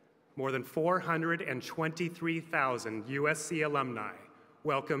Folt, more than 423,000 USC alumni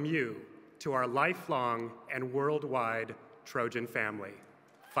welcome you to our lifelong and worldwide Trojan family.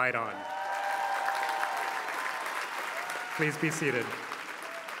 Fight on. Please be seated.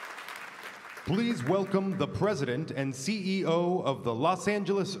 Please welcome the President and CEO of the Los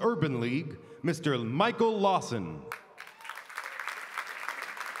Angeles Urban League, Mr. Michael Lawson.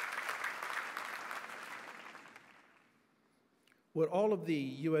 Would all of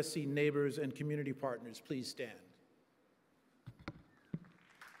the USC neighbors and community partners please stand?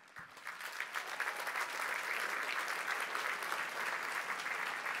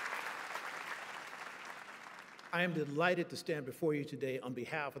 I am delighted to stand before you today on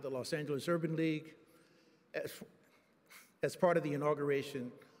behalf of the Los Angeles Urban League as part of the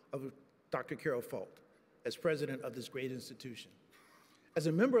inauguration of Dr. Carol Folt as president of this great institution. As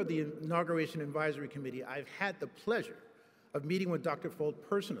a member of the Inauguration Advisory Committee, I've had the pleasure of meeting with Dr. Folt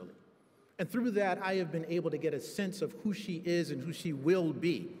personally. And through that, I have been able to get a sense of who she is and who she will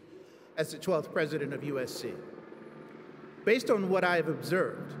be as the 12th president of USC. Based on what I have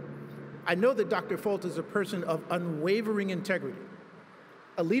observed, I know that Dr. Folt is a person of unwavering integrity,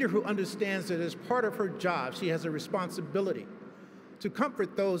 a leader who understands that as part of her job, she has a responsibility to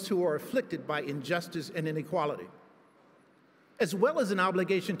comfort those who are afflicted by injustice and inequality, as well as an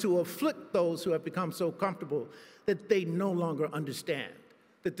obligation to afflict those who have become so comfortable that they no longer understand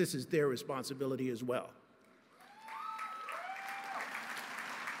that this is their responsibility as well.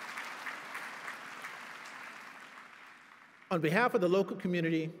 On behalf of the local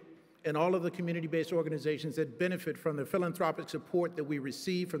community and all of the community-based organizations that benefit from the philanthropic support that we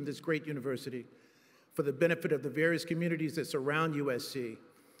receive from this great university for the benefit of the various communities that surround USC,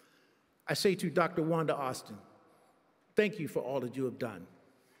 I say to Dr. Wanda Austin, thank you for all that you have done.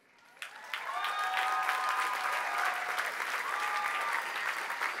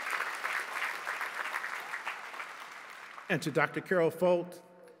 And to Dr. Carol Folt,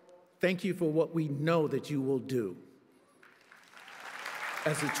 thank you for what we know that you will do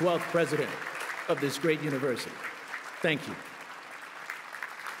as the 12th president of this great university. Thank you.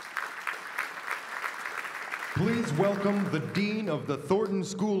 Please welcome the Dean of the Thornton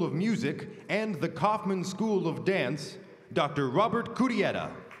School of Music and the Kaufman School of Dance, Dr. Robert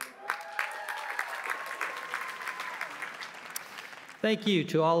Curieta. Thank you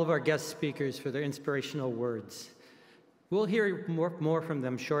to all of our guest speakers for their inspirational words. We'll hear more from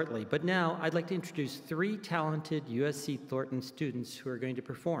them shortly, but now I'd like to introduce three talented USC Thornton students who are going to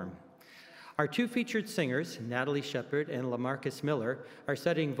perform. Our two featured singers, Natalie Shepard and LaMarcus Miller, are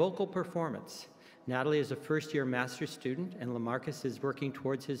studying vocal performance. Natalie is a first-year master's student, and LaMarcus is working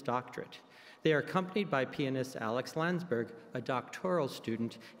towards his doctorate. They are accompanied by pianist Alex Landsberg, a doctoral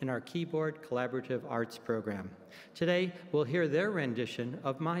student in our Keyboard Collaborative Arts program. Today, we'll hear their rendition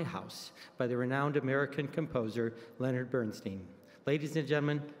of My House by the renowned American composer Leonard Bernstein. Ladies and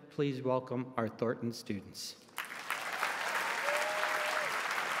gentlemen, please welcome our Thornton students.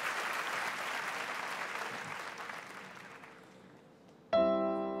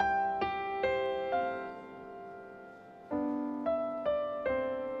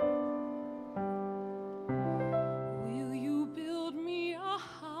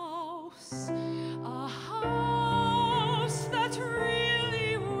 house that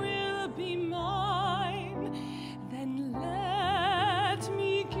really will be mine, then let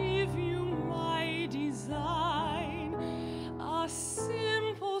me give you my design, a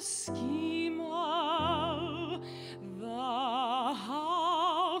simple scheme of the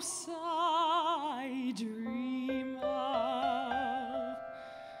house I dream of.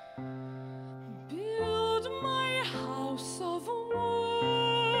 Build my house of wood,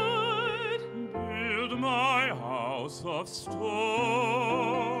 Build my house of stone.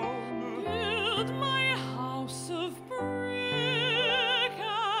 build my house of brick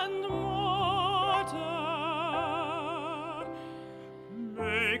and mortar.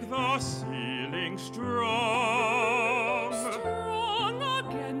 Make the ceiling strong. Strong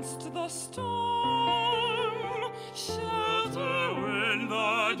against the storm, shelter When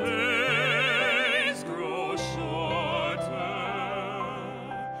the days grow shorter.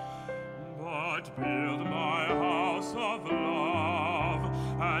 But build my house of love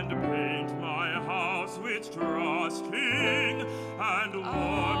and paint my house with trusting and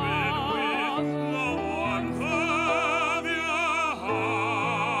warm it with the warmth of your heart.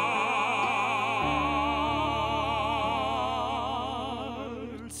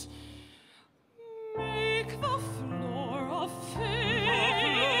 make the floor of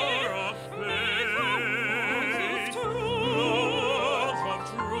faith, make the walls of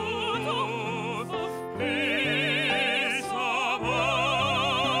truth, of peace above.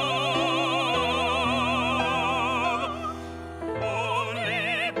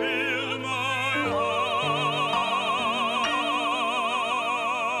 Only build my house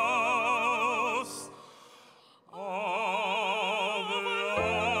of love.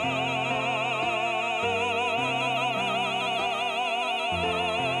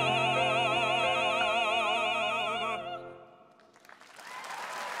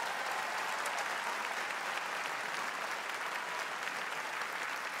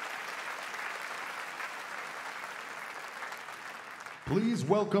 Please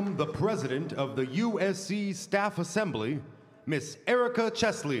welcome the President of the USC Staff Assembly, Miss Erica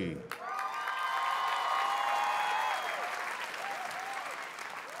Chesley.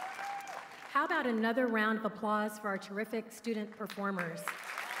 How about another round of applause for our terrific student performers?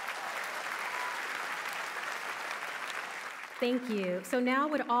 Thank you. So now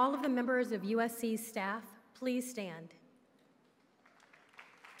would all of the members of USC's staff please stand?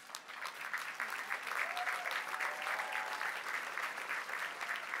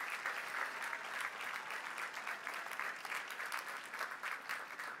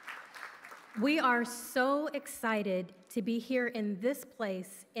 We are so excited to be here in this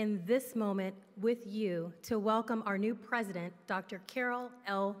place, in this moment, with you to welcome our new president, Dr. Carol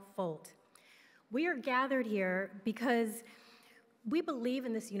L. Folt. We are gathered here because we believe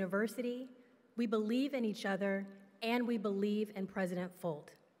in this university, we believe in each other, and we believe in President Folt.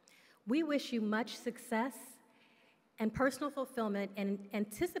 We wish you much success and personal fulfillment in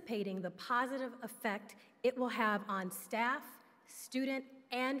anticipating the positive effect it will have on staff, student,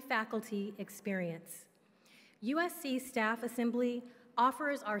 and faculty experience. USC Staff Assembly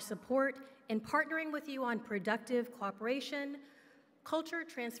offers our support in partnering with you on productive cooperation, culture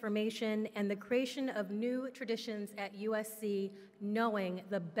transformation, and the creation of new traditions at USC, knowing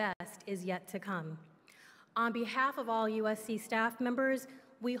the best is yet to come. On behalf of all USC staff members,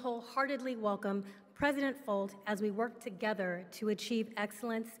 we wholeheartedly welcome President Folt as we work together to achieve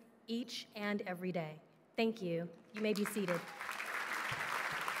excellence each and every day. Thank you. You may be seated.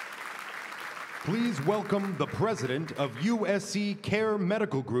 Please welcome the President of USC Care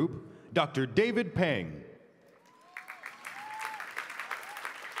Medical Group, Dr. David Pang.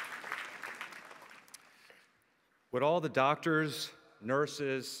 Would all the doctors,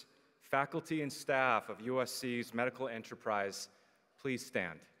 nurses, faculty, and staff of USC's medical enterprise please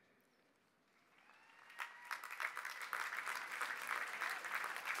stand?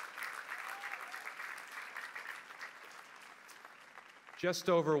 Just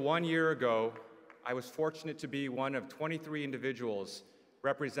over 1 year ago, I was fortunate to be one of 23 individuals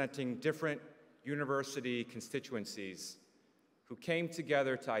representing different university constituencies who came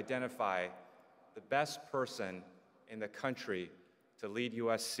together to identify the best person in the country to lead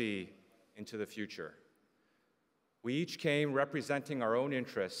USC into the future. We each came representing our own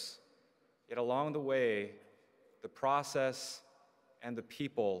interests, yet along the way, the process and the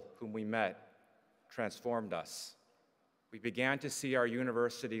people whom we met transformed us. We began to see our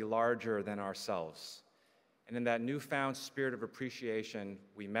university larger than ourselves. And in that newfound spirit of appreciation,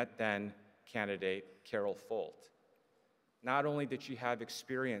 we met then candidate Carol Folt. Not only did she have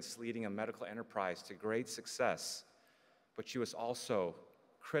experience leading a medical enterprise to great success, but she was also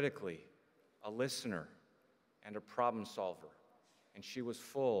critically a listener, and a problem solver. And she was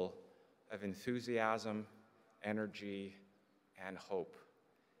full of enthusiasm, energy, and hope.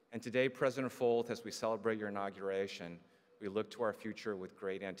 And today, President Folt, as we celebrate your inauguration, we look to our future with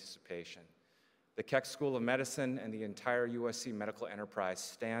great anticipation. The Keck School of Medicine and the entire USC medical enterprise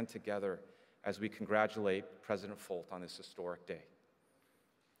stand together as we congratulate President Folt on this historic day.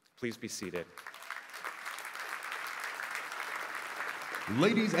 Please be seated.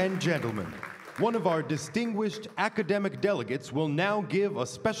 Ladies and gentlemen, one of our distinguished academic delegates will now give a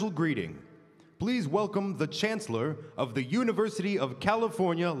special greeting. Please welcome the Chancellor of the University of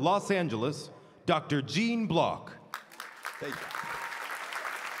California, Los Angeles, Dr. Gene Block. Thank you.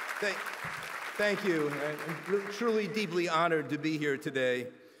 Thank you. I'm truly deeply honored to be here today.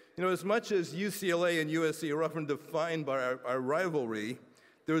 You know, as much as UCLA and USC are often defined by our rivalry,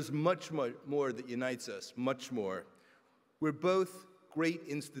 there is much more that unites us, much more. We're both great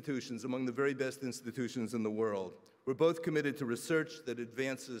institutions, among the very best institutions in the world. We're both committed to research that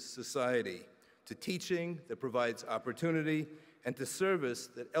advances society, to teaching that provides opportunity, and to service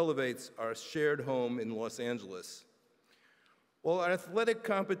that elevates our shared home in Los Angeles. While our athletic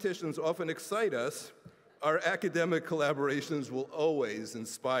competitions often excite us, our academic collaborations will always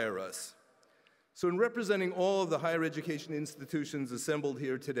inspire us. So in representing all of the higher education institutions assembled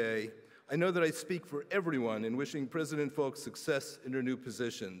here today, I know that I speak for everyone in wishing President Folt success in her new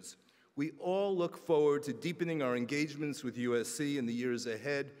positions. We all look forward to deepening our engagements with USC in the years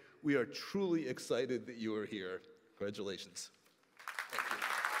ahead. We are truly excited that you are here. Congratulations.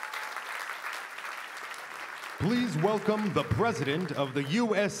 Please welcome the President of the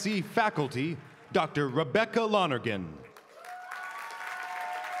USC faculty, Dr. Rebecca Lonergan.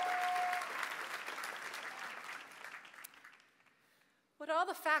 Would all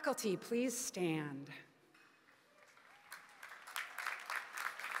the faculty please stand?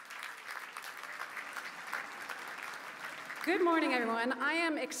 Good morning, everyone. I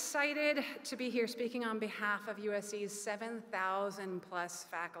am excited to be here speaking on behalf of USC's 7,000 plus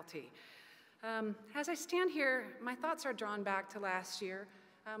faculty. As I stand here, my thoughts are drawn back to last year,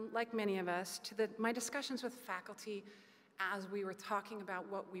 like many of us, to my discussions with faculty as we were talking about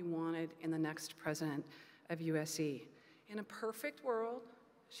what we wanted in the next president of USC. In a perfect world,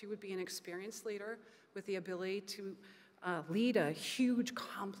 she would be an experienced leader with the ability to lead a huge,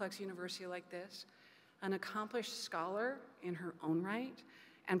 complex university like this, an accomplished scholar in her own right,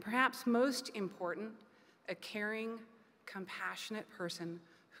 and perhaps most important, a caring, compassionate person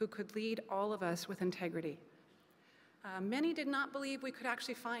who could lead all of us with integrity. Many did not believe we could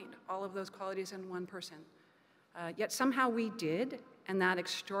actually find all of those qualities in one person. Yet somehow we did, and that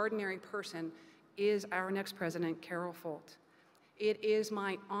extraordinary person is our next president, Carol Folt. It is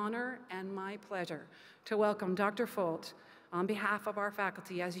my honor and my pleasure to welcome Dr. Folt on behalf of our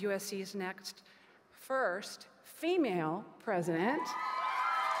faculty as USC's next first female president,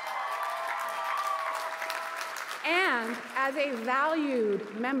 and as a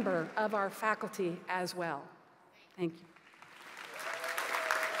valued member of our faculty as well. Thank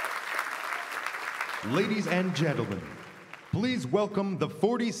you. Ladies and gentlemen, please welcome the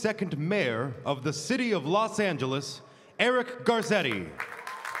 42nd Mayor of the City of Los Angeles, Eric Garcetti.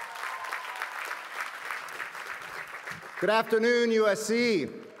 Good afternoon,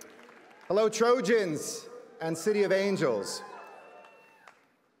 USC. Hello, Trojans and City of Angels.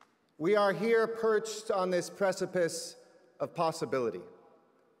 We are here perched on this precipice of possibility.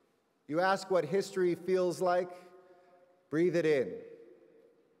 You ask what history feels like? Breathe it in.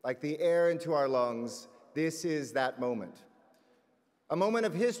 Like the air into our lungs, this is that moment. A moment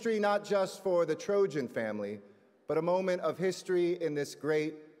of history not just for the Trojan family, but a moment of history in this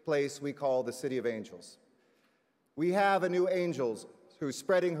great place we call the City of Angels. We have a new angel who's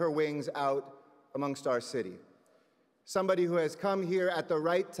spreading her wings out amongst our city. Somebody who has come here at the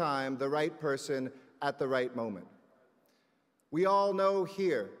right time, the right person, at the right moment. We all know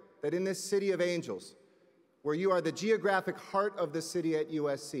here that in this City of Angels, where you are the geographic heart of the city at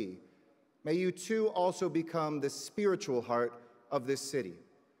USC, may you too also become the spiritual heart of this city.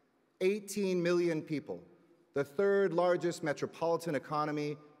 18 million people, the third largest metropolitan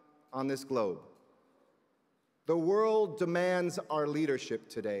economy on this globe. The world demands our leadership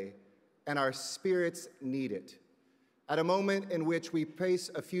today, and our spirits need it. At a moment in which we face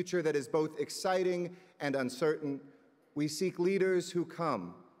a future that is both exciting and uncertain, we seek leaders who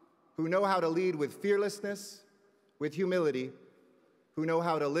come, who know how to lead with fearlessness, with humility, who know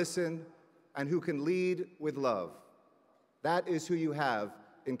how to listen, and who can lead with love. That is who you have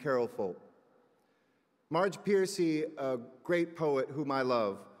in Carol Folt. Marge Piercy, a great poet whom I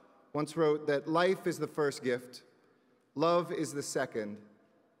love, once wrote that life is the first gift, love is the second,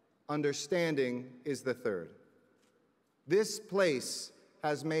 understanding is the third. This place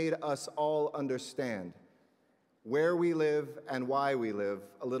has made us all understand where we live and why we live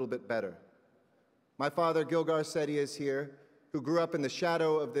a little bit better. My father, Gil Garcetti, is here, who grew up in the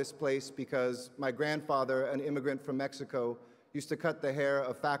shadow of this place because my grandfather, an immigrant from Mexico, used to cut the hair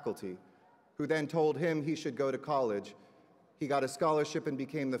of faculty, who then told him he should go to college. He got a scholarship and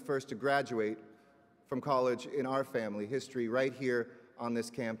became the first to graduate from college in our family history right here on this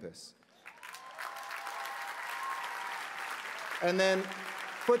campus. And then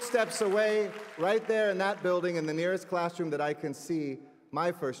footsteps away, right there in that building, in the nearest classroom that I can see,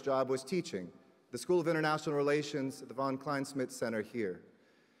 my first job was teaching, the School of International Relations at the Von Kleinsmith Center here.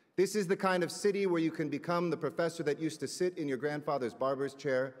 This is the kind of city where you can become the professor that used to sit in your grandfather's barber's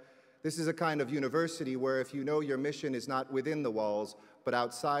chair. This is a kind of university where if you know your mission is not within the walls, but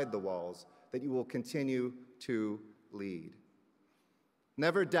outside the walls, that you will continue to lead.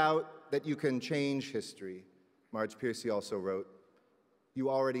 Never doubt that you can change history, Marge Piercy also wrote. You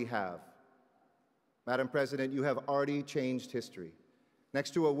already have. Madam President, you have already changed history.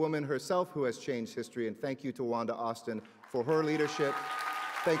 Next to a woman herself who has changed history, and thank you to Wanda Austin for her leadership.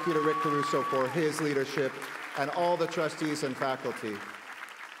 Thank you to Rick Caruso for his leadership, and all the trustees and faculty.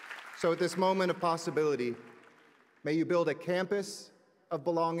 So at this moment of possibility, may you build a campus of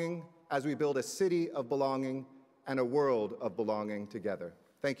belonging as we build a city of belonging and a world of belonging together.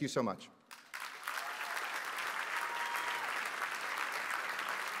 Thank you so much.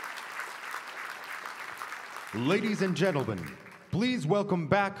 Ladies and gentlemen, please welcome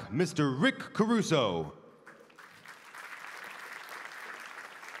back Mr. Rick Caruso.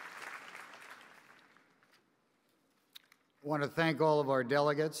 I want to thank all of our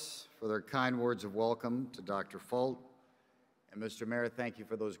delegates for their kind words of welcome to Dr. Folt. And Mr. Mayor, thank you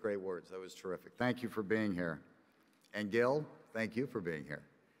for those great words. That was terrific. Thank you for being here. And Gil, thank you for being here.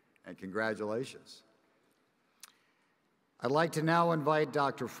 And congratulations. I'd like to now invite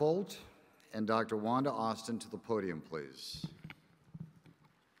Dr. Folt and Dr. Wanda Austin to the podium, please.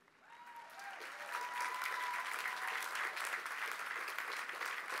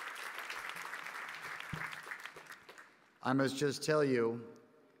 I must just tell you,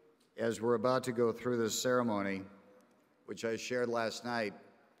 as we're about to go through this ceremony, which I shared last night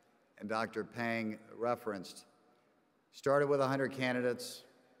and Dr. Pang referenced, started with 100 candidates,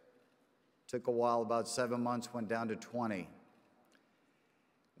 took a while, about 7 months, went down to 20.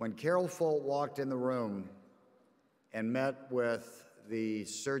 When Carol Folt walked in the room and met with the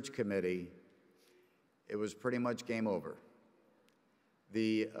search committee, it was pretty much game over.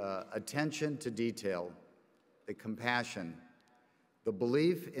 The attention to detail, the compassion, the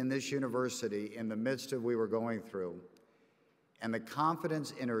belief in this university in the midst of what we were going through, and the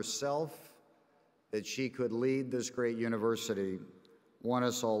confidence in herself that she could lead this great university won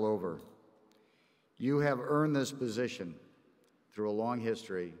us all over. You have earned this position through a long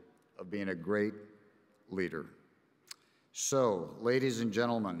history of being a great leader. So, ladies and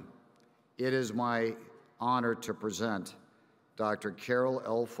gentlemen, it is my honor to present Dr. Carol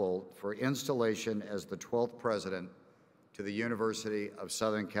L. Folt for installation as the 12th president to the University of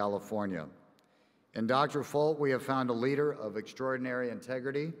Southern California. In Dr. Folt, we have found a leader of extraordinary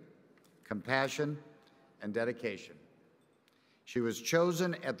integrity, compassion, and dedication. She was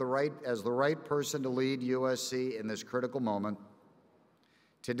chosen as the right person to lead USC in this critical moment.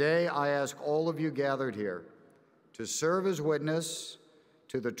 Today, I ask all of you gathered here to serve as witness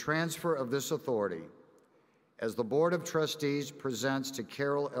to the transfer of this authority as the Board of Trustees presents to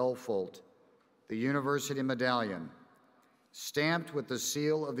Carol L. Folt the University Medallion, stamped with the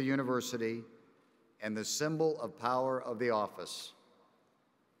seal of the university and the symbol of power of the office.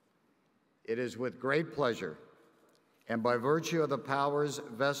 It is with great pleasure and by virtue of the powers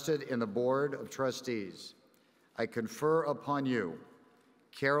vested in the Board of Trustees, I confer upon you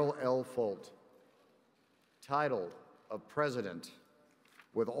Carol L. Folt, title of President,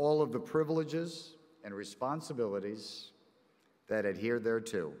 with all of the privileges and responsibilities that adhere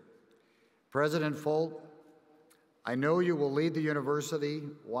thereto. President Folt, I know you will lead the university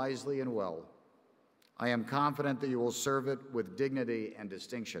wisely and well. I am confident that you will serve it with dignity and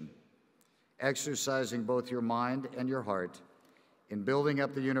distinction, exercising both your mind and your heart in building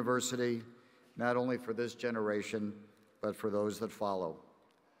up the university, not only for this generation, but for those that follow.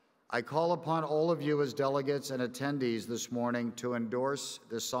 I call upon all of you as delegates and attendees this morning to endorse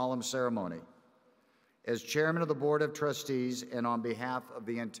this solemn ceremony. As chairman of the Board of Trustees and on behalf of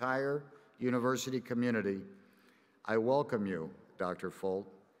the entire university community, I welcome you, Dr. Folt,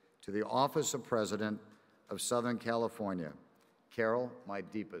 to the office of President of Southern California. Carol, my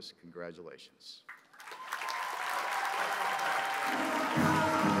deepest congratulations.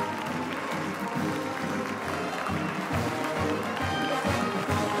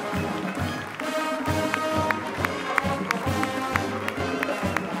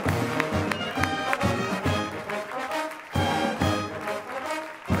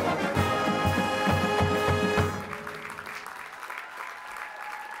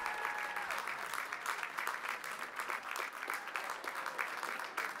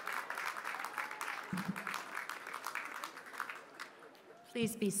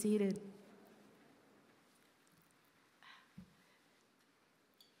 be seated.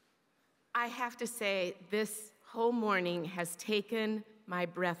 I have to say, this whole morning has taken my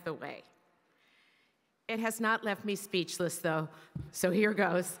breath away. It has not left me speechless, though, so here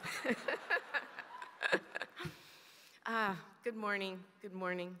goes. Good morning, good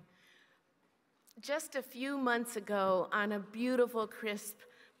morning. Just a few months ago, on a beautiful, crisp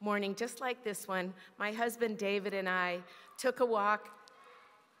morning, just like this one, my husband David and I took a walk.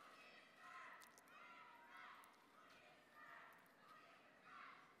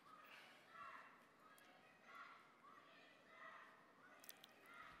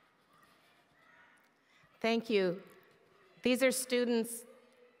 Thank you. These are students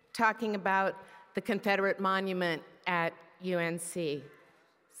talking about the Confederate monument at UNC.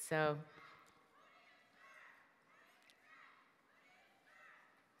 So,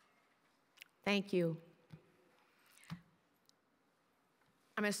 thank you.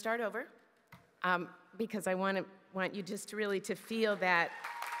 I'm going to start over because I want you just to really to feel that.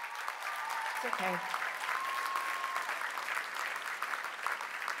 It's okay.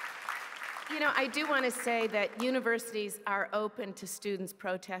 You know, I do want to say that universities are open to students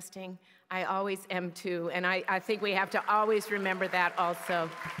protesting. I always am too, and I think we have to always remember that also.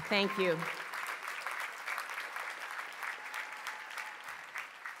 Thank you.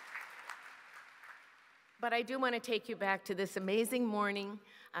 But I do want to take you back to this amazing morning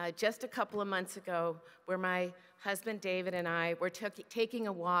just a couple of months ago where my husband David and I were taking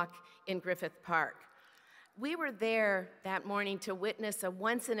a walk in Griffith Park. We were there that morning to witness a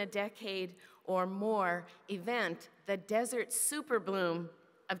once-in-a-decade or more event, the Desert Super Bloom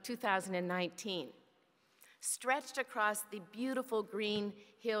of 2019. Stretched across the beautiful green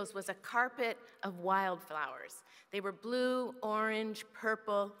hills was a carpet of wildflowers. They were blue, orange,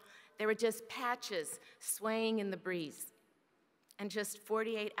 purple. They were just patches swaying in the breeze. And just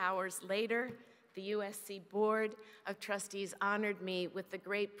 48 hours later, the USC Board of Trustees honored me with the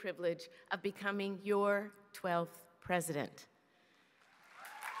great privilege of becoming your 12th president.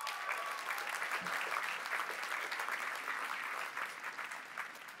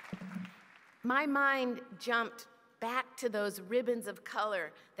 My mind jumped back to those ribbons of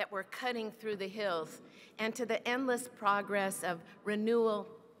color that were cutting through the hills and to the endless progress of renewal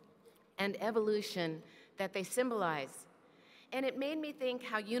and evolution that they symbolize. And it made me think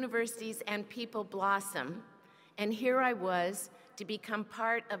how universities and people blossom. And here I was to become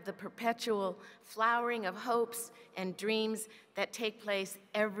part of the perpetual flowering of hopes and dreams that take place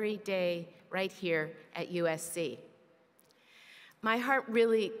every day right here at USC. My heart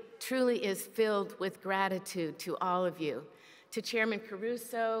really, truly is filled with gratitude to all of you, to Chairman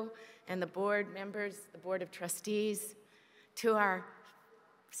Caruso and the board members, the Board of Trustees, to our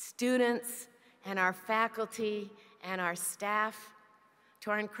students and our faculty and our staff, to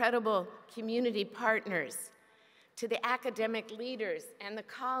our incredible community partners, to the academic leaders and the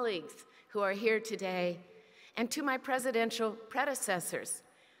colleagues who are here today, and to my presidential predecessors.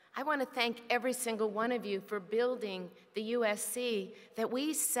 I want to thank every single one of you for building the USC that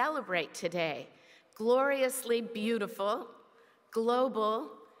we celebrate today. Gloriously beautiful, global,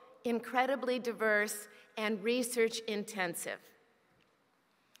 incredibly diverse, and research intensive.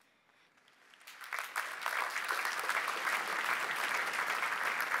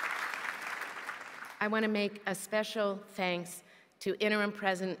 I want to make a special thanks to Interim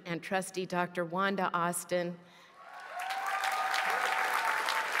President and Trustee Dr. Wanda Austin.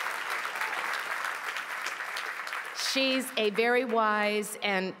 She's a very wise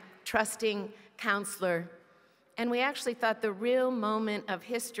and trusting counselor. And we actually thought the real moment of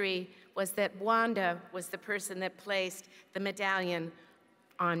history was that Wanda was the person that placed the medallion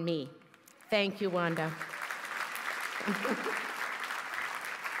on me. Thank you, Wanda.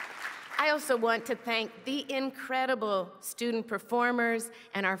 I also want to thank the incredible student performers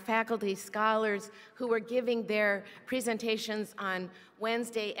and our faculty scholars who were giving their presentations on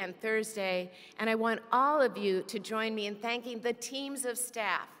Wednesday and Thursday. And I want all of you to join me in thanking the teams of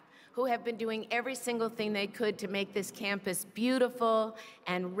staff who have been doing every single thing they could to make this campus beautiful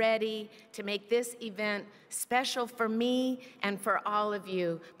and ready, to make this event special for me and for all of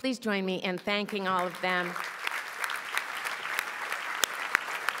you. Please join me in thanking all of them.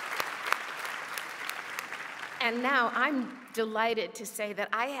 And now I'm delighted to say that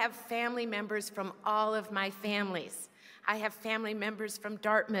I have family members from all of my families. I have family members from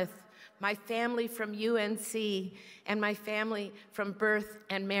Dartmouth, my family from UNC, and my family from birth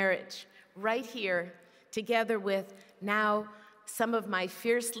and marriage, right here, together with now some of my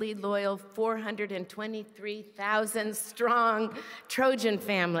fiercely loyal 423,000 strong Trojan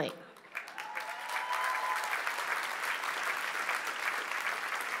family.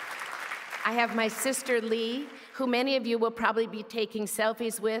 I have my sister Lee, who many of you will probably be taking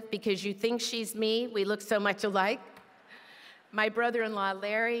selfies with because you think she's me. We look so much alike. My brother-in-law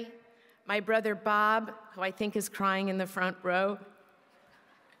Larry, my brother Bob, who I think is crying in the front row,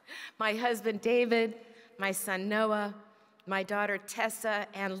 my husband David, my son Noah, my daughter Tessa,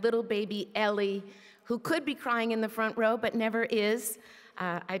 and little baby Ellie, who could be crying in the front row but never is.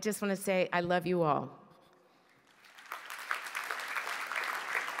 I just want to say I love you all.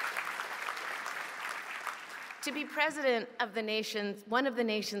 To be president of one of the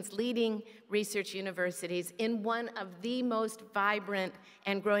nation's leading research universities in one of the most vibrant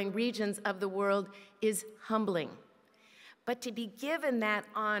and growing regions of the world is humbling. But to be given that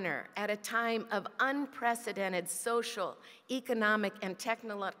honor at a time of unprecedented social, economic, and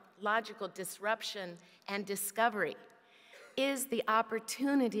technological disruption and discovery is the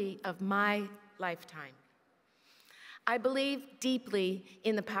opportunity of my lifetime. I believe deeply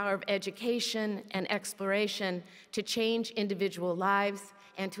in the power of education and exploration to change individual lives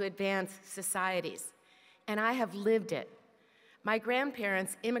and to advance societies, and I have lived it. My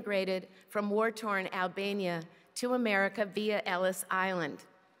grandparents immigrated from war-torn Albania to America via Ellis Island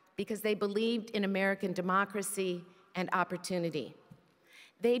because they believed in American democracy and opportunity.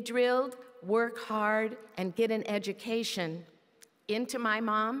 They drilled, work hard, and get an education into my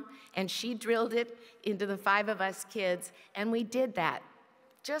mom, and she drilled it into the 5 of us kids, and we did that,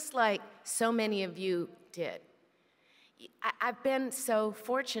 just like so many of you did. I've been so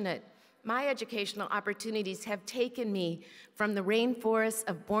fortunate. My educational opportunities have taken me from the rainforests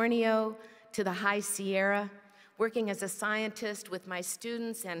of Borneo to the High Sierra, working as a scientist with my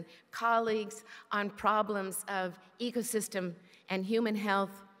students and colleagues on problems of ecosystem and human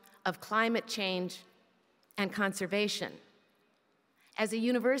health, of climate change and conservation. As a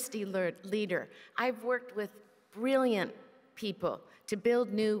university leader, I've worked with brilliant people to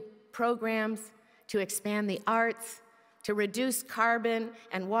build new programs, to expand the arts, to reduce carbon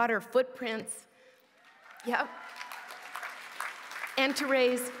and water footprints, and to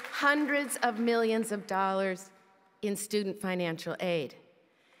raise hundreds of millions of dollars in student financial aid.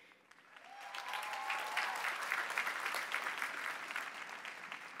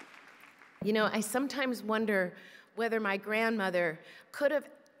 You know, I sometimes wonder whether my grandmother could have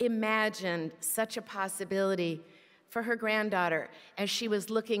imagined such a possibility for her granddaughter as she was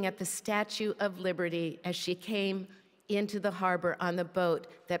looking at the Statue of Liberty as she came into the harbor on the boat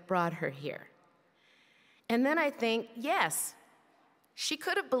that brought her here. And then I think, yes, she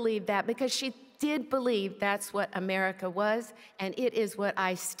could have believed that because she did believe that's what America was, and it is what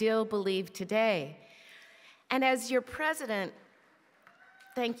I still believe today. And as your president,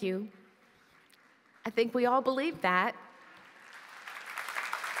 thank you, I think we all believe that.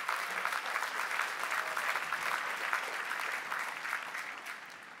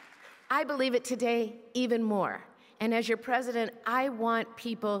 I believe it today even more. And as your president, I want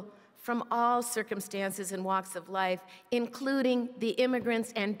people from all circumstances and walks of life, including the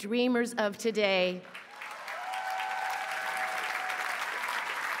immigrants and dreamers of today,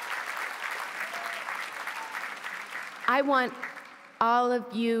 I want all of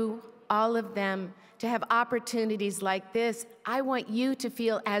you, all of them, to have opportunities like this. I want you to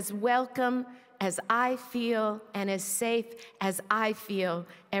feel as welcome as I feel and as safe as I feel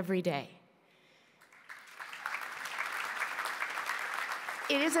every day.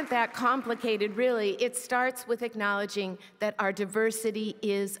 It isn't that complicated, really. It starts with acknowledging that our diversity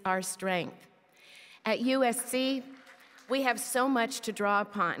is our strength. At USC, we have so much to draw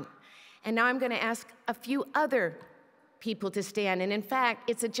upon. And now I'm going to ask a few other people to stand. And in fact,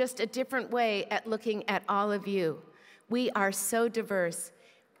 it's just a different way at looking at all of you. We are so diverse.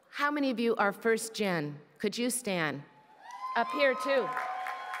 How many of you are first gen? Could you stand? Up here, too.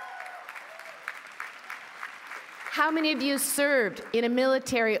 How many of you served in a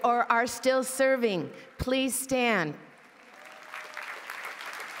military or are still serving? Please stand.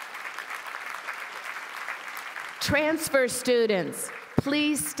 Transfer students,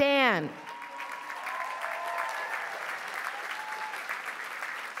 please stand.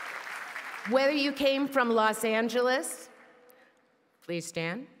 Whether you came from Los Angeles, please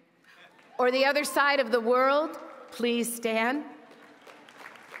stand, or the other side of the world, please stand.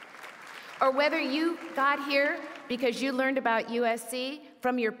 Or whether you got here because you learned about USC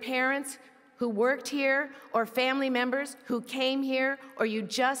from your parents who worked here, or family members who came here, or you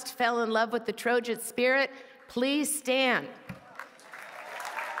just fell in love with the Trojan spirit, please stand.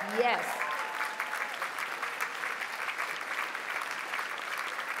 Yes.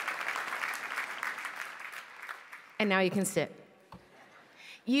 And now you can sit.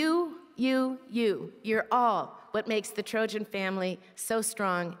 You're all what makes the Trojan family so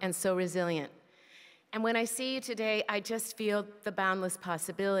strong and so resilient. And when I see you today, I just feel the boundless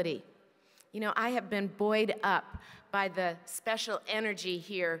possibility. You know, I have been buoyed up by the special energy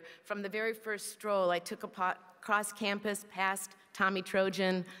here from the very first stroll. I took across campus past Tommy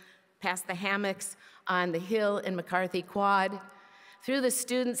Trojan, past the hammocks on the hill in McCarthy Quad, through the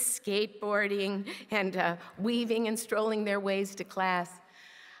students skateboarding and weaving and strolling their ways to class.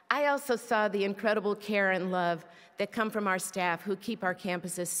 I also saw the incredible care and love that come from our staff who keep our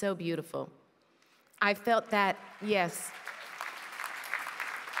campuses so beautiful. I felt that, yes.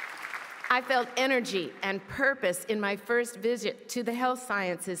 I felt energy and purpose in my first visit to the health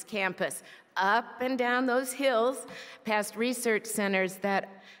sciences campus, up and down those hills, past research centers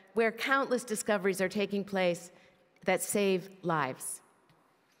where countless discoveries are taking place that save lives.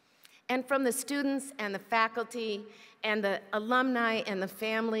 And from the students and the faculty and the alumni and the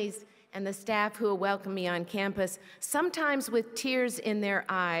families and the staff who welcome me on campus, sometimes with tears in their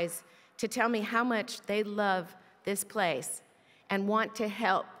eyes, to tell me how much they love this place and want to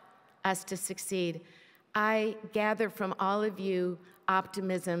help us to succeed. I gather from all of you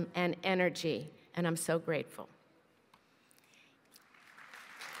optimism and energy, and I'm so grateful.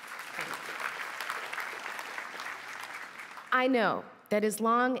 I know that as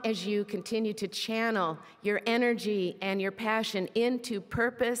long as you continue to channel your energy and your passion into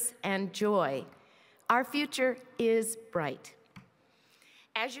purpose and joy, our future is bright.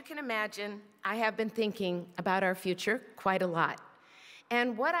 As you can imagine, I have been thinking about our future quite a lot.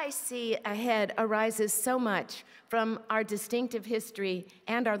 And what I see ahead arises so much from our distinctive history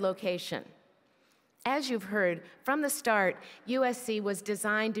and our location. As you've heard, from the start, USC was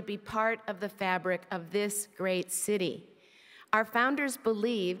designed to be part of the fabric of this great city. Our founders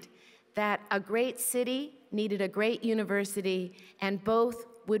believed that a great city needed a great university, and both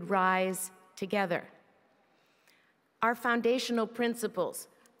would rise together. Our foundational principles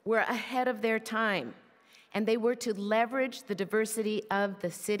were ahead of their time, and they were to leverage the diversity of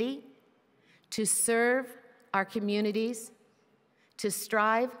the city, to serve our communities, to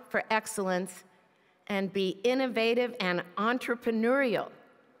strive for excellence, and be innovative and entrepreneurial.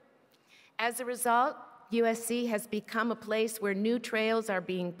 As a result, USC has become a place where new trails are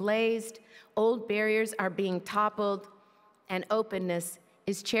being blazed, old barriers are being toppled, and openness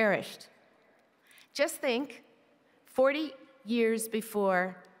is cherished. Just think, 40 years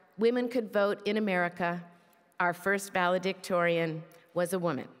before women could vote in America, our first valedictorian was a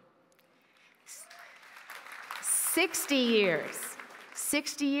woman. 60 years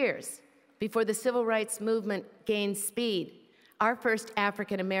before the civil rights movement gained speed, our first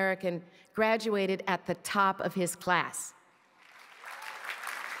African American graduated at the top of his class.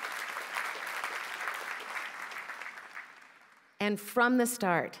 And from the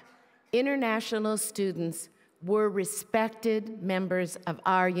start, international students were respected members of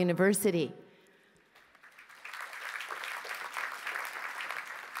our university.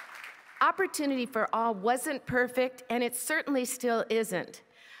 Opportunity for all wasn't perfect, and it certainly still isn't.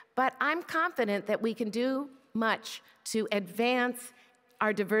 But I'm confident that we can do much to advance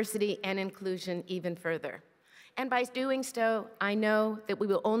our diversity and inclusion even further. And by doing so, I know that we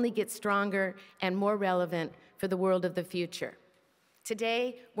will only get stronger and more relevant for the world of the future.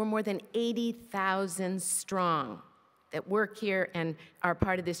 Today, we're more than 80,000 strong that work here and are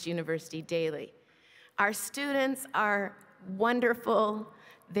part of this university daily. Our students are wonderful,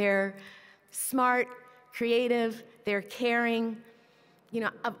 they're smart, creative, they're caring. You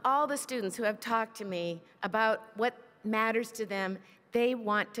know, of all the students who have talked to me about what matters to them, they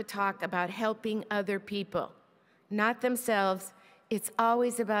want to talk about helping other people, not themselves. It's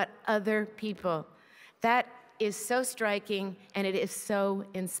always about other people. That is so striking, and it is so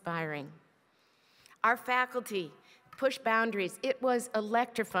inspiring. Our faculty push boundaries. It was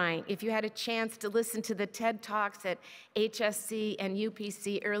electrifying. If you had a chance to listen to the TED Talks at HSC and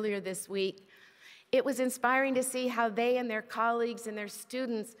UPC earlier this week, it was inspiring to see how they and their colleagues and their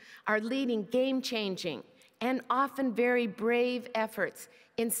students are leading game-changing and often very brave efforts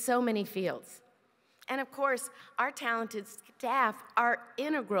in so many fields. And of course, our talented staff are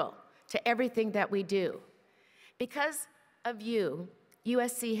integral to everything that we do. Because of you,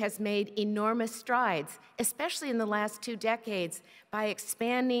 USC has made enormous strides, especially in the last 2 decades, by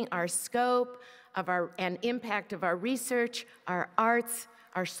expanding our scope and impact of our research, our arts,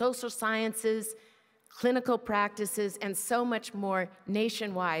 our social sciences, clinical practices, and so much more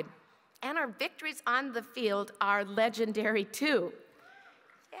nationwide. And our victories on the field are legendary too.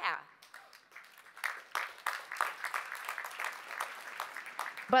 Yeah.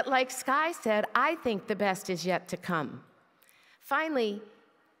 But like Sky said, I think the best is yet to come. Finally,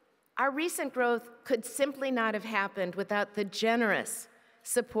 Our recent growth could simply not have happened without the generous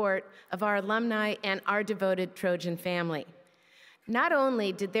support of our alumni and our devoted Trojan family. Not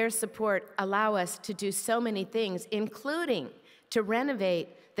only did their support allow us to do so many things, including to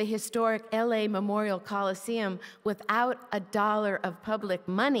renovate the historic LA Memorial Coliseum without a dollar of public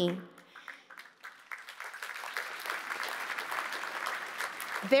money,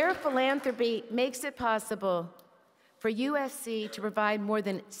 their philanthropy makes it possible for USC to provide more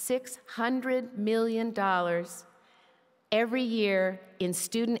than $600 million every year in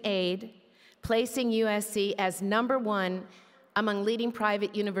student aid, placing USC as #1 among leading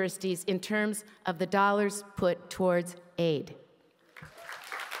private universities in terms of the dollars put towards aid.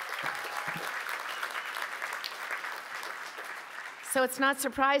 So it's not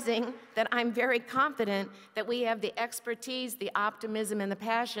surprising that I'm very confident that we have the expertise, the optimism, and the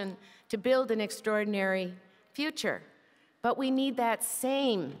passion to build an extraordinary future. But we need that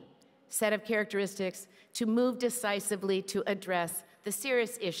same set of characteristics to move decisively to address the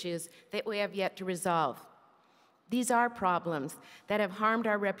serious issues that we have yet to resolve. These are problems that have harmed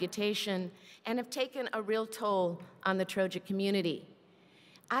our reputation and have taken a real toll on the Trojan community.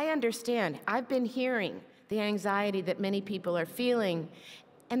 I understand. I've been hearing the anxiety that many people are feeling,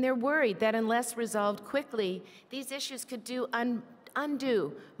 and they're worried that unless resolved quickly, these issues could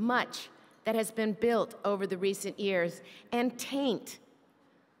undo much that has been built over the recent years and taint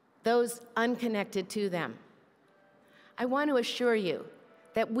those unconnected to them. I want to assure you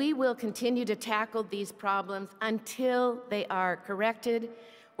that we will continue to tackle these problems until they are corrected.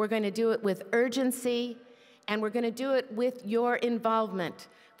 We're going to do it with urgency, and we're going to do it with your involvement,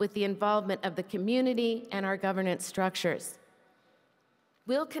 with the involvement of the community and our governance structures.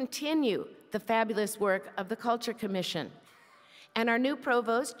 We'll continue the fabulous work of the Culture Commission. And our new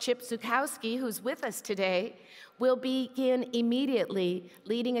provost, Chip Zukowski, who's with us today, will begin immediately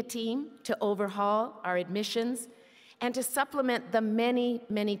leading a team to overhaul our admissions and to supplement the many,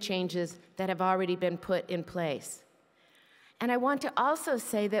 many changes that have already been put in place. And I want to also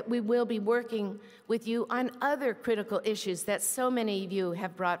say that we will be working with you on other critical issues that so many of you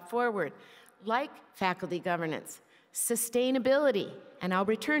have brought forward, like faculty governance, sustainability, and I'll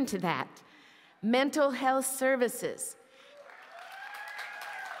return to that, mental health services,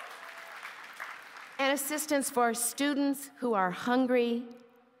 and assistance for students who are hungry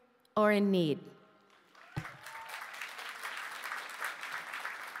or in need.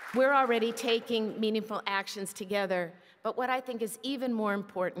 We're already taking meaningful actions together, but what I think is even more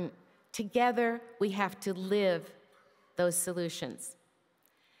important, together we have to live those solutions.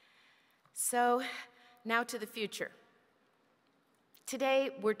 So now to the future. Today,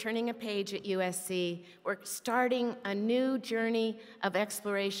 we're turning a page at USC. We're starting a new journey of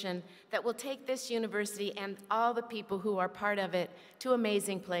exploration that will take this university and all the people who are part of it to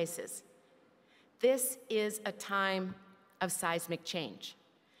amazing places. This is a time of seismic change.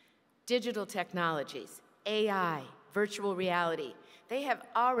 Digital technologies, AI, virtual reality, they have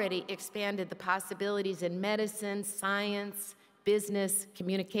already expanded the possibilities in medicine, science, business,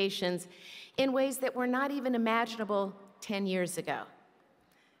 communications in ways that were not even imaginable 10 years ago.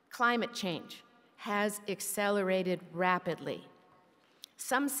 Climate change has accelerated rapidly.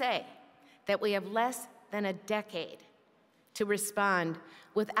 Some say that we have less than a decade to respond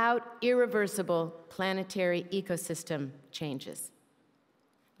without irreversible planetary ecosystem changes.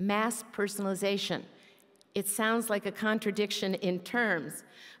 Mass personalization. It sounds like a contradiction in terms,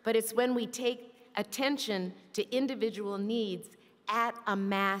 but it's when we take attention to individual needs at a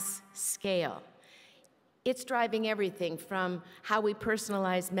mass scale. It's driving everything from how we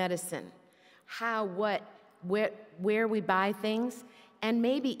personalize medicine, where we buy things, and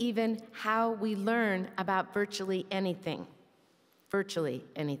maybe even how we learn about virtually anything. Virtually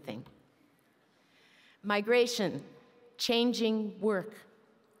anything. Migration, changing work,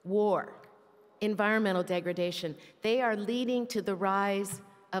 war, environmental degradation, they are leading to the rise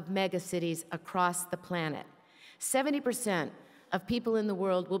of megacities across the planet. 70% of people in the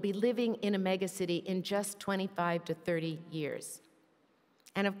world will be living in a megacity in just 25 to 30 years.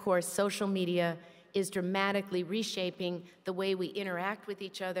 And of course, social media is dramatically reshaping the way we interact with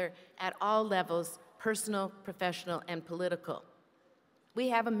each other at all levels, personal, professional, and political. We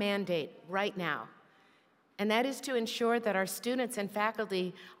have a mandate right now, and that is to ensure that our students and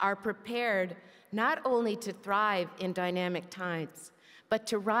faculty are prepared not only to thrive in dynamic times, but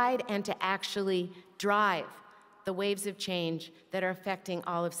to ride and to actually drive the waves of change that are affecting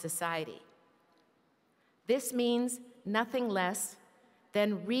all of society. This means nothing less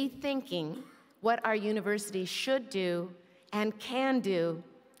than rethinking what our university should do and can do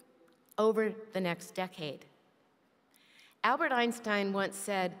over the next decade. Albert Einstein once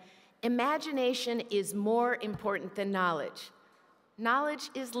said, Imagination is more important than knowledge. Knowledge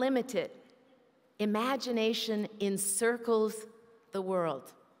is limited. Imagination encircles the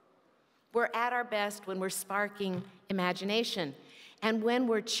world. We're at our best when we're sparking imagination, and when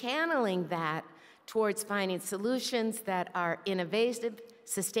we're channeling that towards finding solutions that are innovative,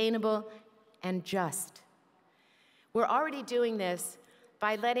 sustainable, and just. We're already doing this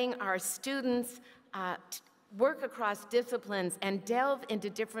by letting our students work across disciplines and delve into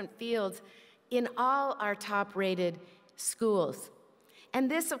different fields in all our top-rated schools. And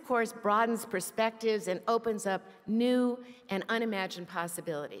this, of course, broadens perspectives and opens up new and unimagined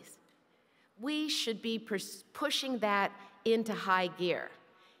possibilities. We should be pushing that into high gear.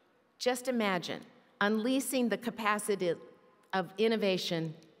 Just imagine unleashing the capacity of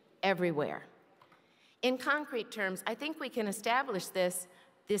innovation everywhere. In concrete terms, I think we can establish this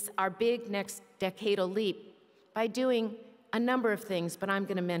our big next decadal leap by doing a number of things, but I'm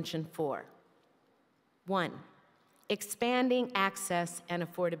going to mention 4. 1, expanding access and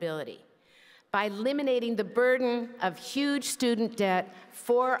affordability by eliminating the burden of huge student debt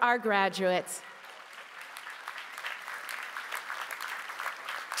for our graduates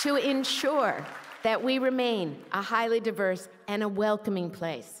to ensure that we remain a highly diverse and a welcoming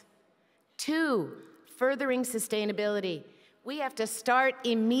place. 2, furthering sustainability. We have to start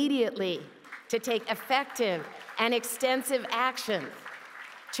immediately to take effective and extensive actions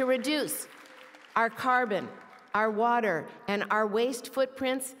to reduce our carbon, our water, and our waste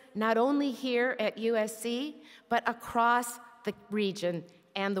footprints, not only here at USC, but across the region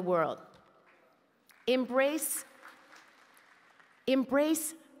and the world. Embrace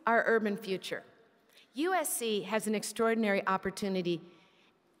our urban future. USC has an extraordinary opportunity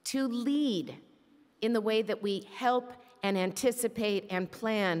to lead in the way that we help and anticipate and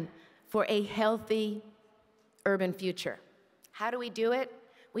plan for a healthy urban future. How do we do it?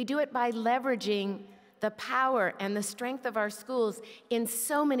 We do it by leveraging the power and the strength of our schools in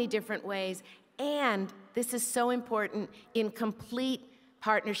so many different ways, and this is so important, in complete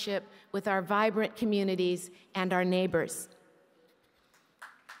partnership with our vibrant communities and our neighbors.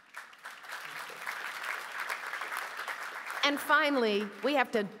 And finally, we have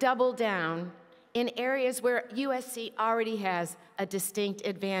to double down in areas where USC already has a distinct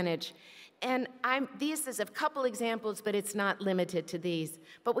advantage. And these is a couple examples, but it's not limited to these.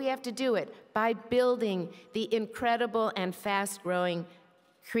 But we have to do it by building the incredible and fast-growing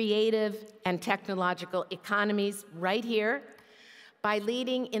creative and technological economies right here, by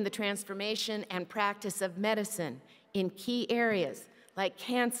leading in the transformation and practice of medicine in key areas like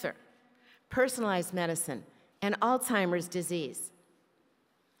cancer, personalized medicine, and Alzheimer's disease.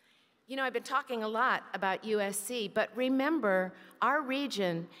 You know, I've been talking a lot about USC, but remember, our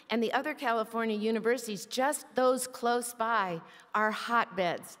region and the other California universities, just those close by, are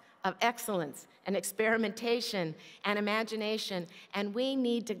hotbeds of excellence and experimentation and imagination, and we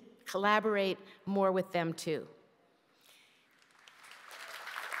need to collaborate more with them too.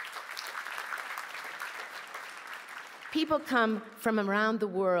 People come from around the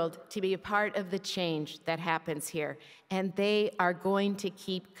world to be a part of the change that happens here, and they are going to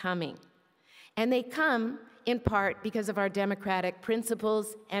keep coming. And they come in part because of our democratic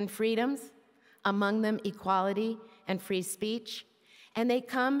principles and freedoms, among them equality and free speech. And they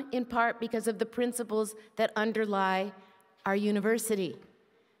come in part because of the principles that underlie our university: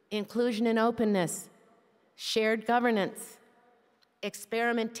 inclusion and openness, shared governance,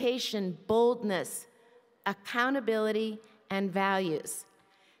 experimentation, boldness, accountability, and values.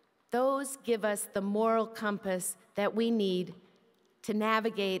 Those give us the moral compass that we need to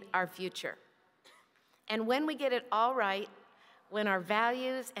navigate our future. And when we get it all right, when our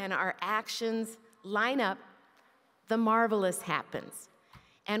values and our actions line up, the marvelous happens.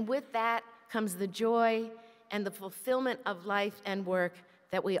 And with that comes the joy and the fulfillment of life and work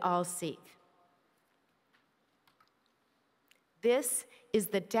that we all seek. This is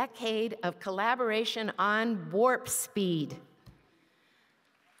the decade of collaboration on warp speed.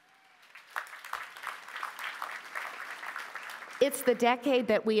 It's the decade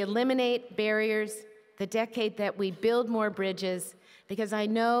that we eliminate barriers, the decade that we build more bridges, because I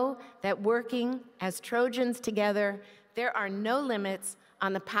know that working as Trojans together, there are no limits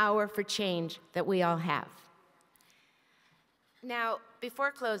on the power for change that we all have. Now,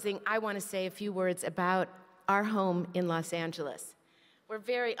 before closing, I want to say a few words about our home in Los Angeles. We're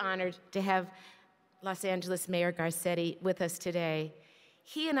very honored to have Los Angeles Mayor Garcetti with us today.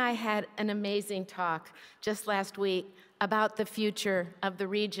 He and I had an amazing talk just last week about the future of the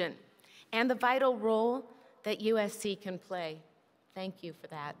region and the vital role that USC can play. Thank you for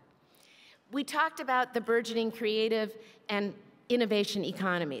that. We talked about the burgeoning creative and innovation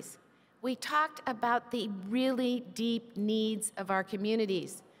economies. we talked about the really deep needs of our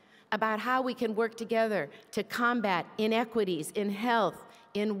communities, about how we can work together to combat inequities in health,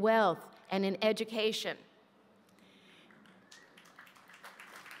 in wealth, and in education.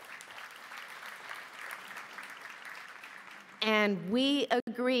 And we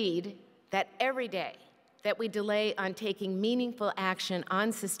agreed that every day that we delay on taking meaningful action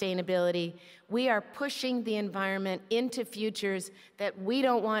on sustainability, we are pushing the environment into futures that we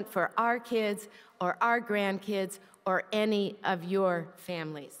don't want for our kids or our grandkids or any of your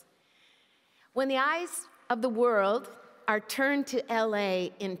families. When the eyes of the world are turned to LA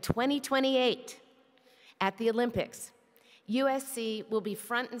in 2028 at the Olympics, USC will be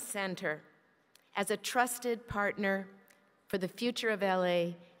front and center as a trusted partner for the future of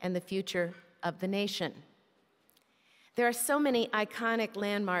LA and the future of the nation. There are so many iconic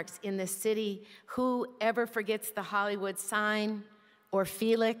landmarks in this city. Who ever forgets the Hollywood sign or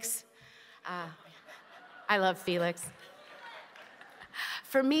Felix? I love Felix.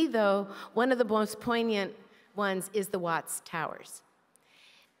 For me, though, one of the most poignant ones is the Watts Towers.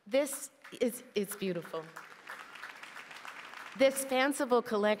 It's beautiful. This fanciful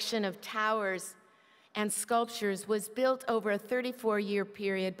collection of towers and sculptures was built over a 34-year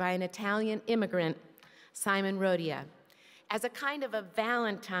period by an Italian immigrant, Simon Rodia, as a kind of a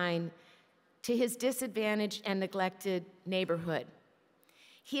Valentine to his disadvantaged and neglected neighborhood.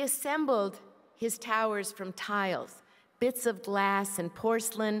 He assembled his towers from tiles, bits of glass and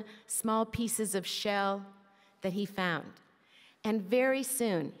porcelain, small pieces of shell that he found. And very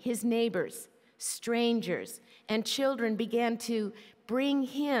soon, his neighbors, strangers, and children began to bring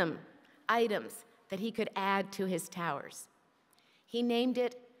him items that he could add to his towers. He named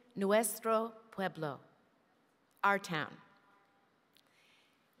it Nuestro Pueblo, our town.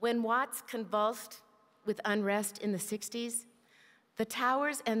 When Watts convulsed with unrest in the 60s, the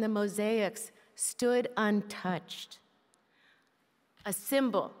towers and the mosaics stood untouched, a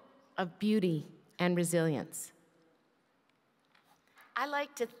symbol of beauty and resilience. I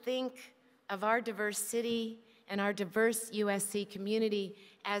like to think of our diverse city and our diverse USC community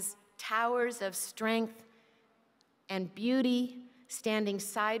as towers of strength and beauty standing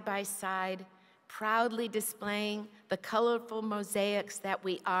side by side, proudly displaying the colorful mosaics that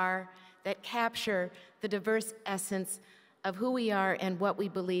we are, that capture the diverse essence of who we are and what we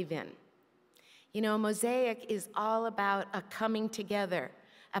believe in. You know, mosaic is all about a coming together,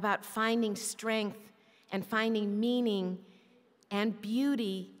 about finding strength and finding meaning and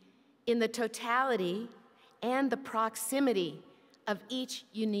beauty in the totality and the proximity of each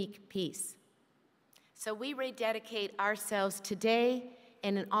unique piece. So we rededicate ourselves today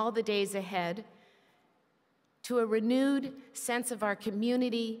and in all the days ahead to a renewed sense of our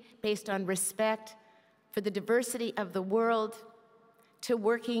community based on respect for the diversity of the world, to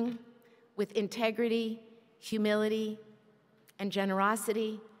working with integrity, humility, and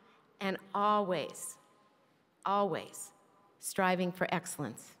generosity, and always, always striving for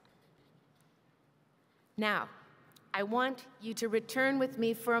excellence. Now, I want you to return with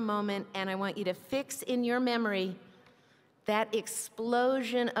me for a moment, and I want you to fix in your memory that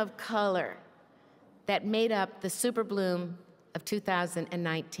explosion of color that made up the super bloom of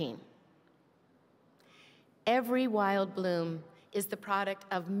 2019. Every wild bloom is the product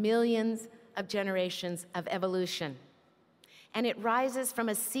of millions of generations of evolution, and it rises from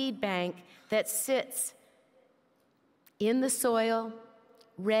a seed bank that sits in the soil,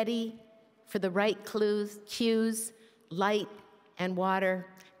 ready for the right cues, light and water,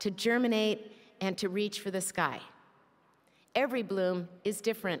 to germinate and to reach for the sky. Every bloom is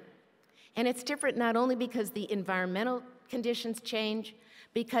different. And it's different not only because the environmental conditions change,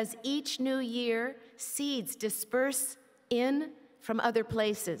 because each new year, seeds disperse in from other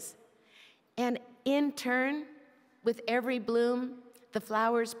places. And in turn, with every bloom, the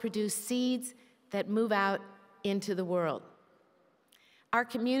flowers produce seeds that move out into the world. Our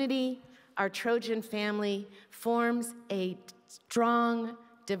community, our Trojan family, forms a strong,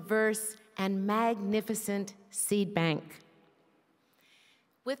 diverse, and magnificent seed bank.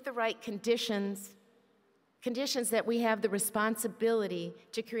 With the right conditions that we have the responsibility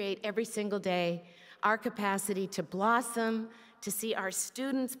to create every single day, our capacity to blossom, to see our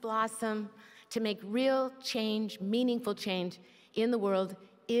students blossom, to make real change, meaningful change in the world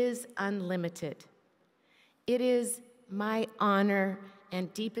is unlimited. It is my honor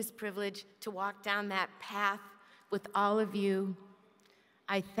and deepest privilege to walk down that path with all of you.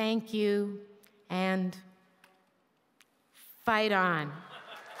 I thank you, and fight on.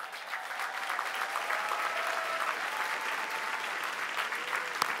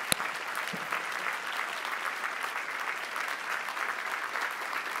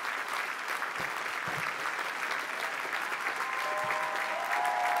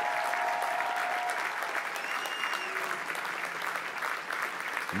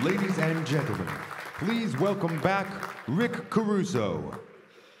 Ladies and gentlemen, please welcome back Rick Caruso.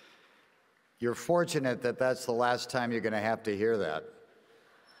 You're fortunate that that's the last time you're going to have to hear that.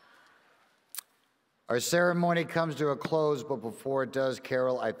 Our ceremony comes to a close, but before it does,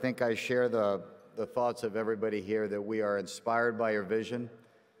 Carol, I think I share the thoughts of everybody here that we are inspired by your vision.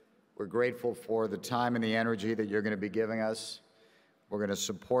 We're grateful for the time and the energy that you're going to be giving us. We're going to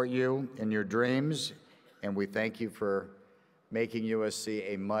support you in your dreams, and we thank you for making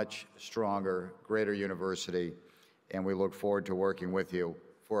USC a much stronger, greater university, and we look forward to working with you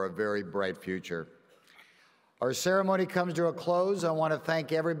for a very bright future. Our ceremony comes to a close. I want to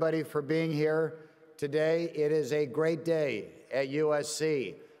thank everybody for being here today. It is a great day at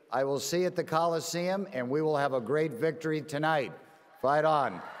USC. I will see you at the Coliseum, and we will have a great victory tonight. Fight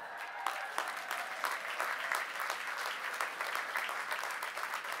on.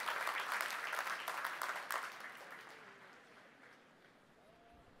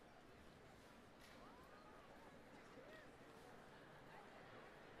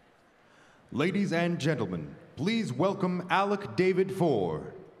 Ladies and gentlemen, please welcome Alec David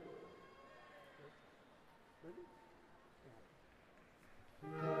Ford.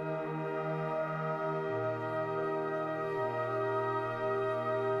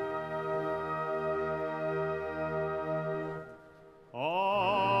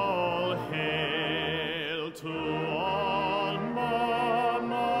 All hail to Alma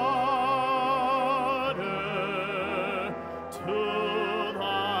Mater, to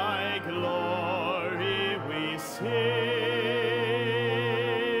thy glory we sing.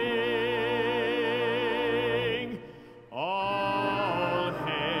 All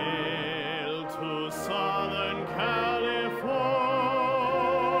hail to Southern California,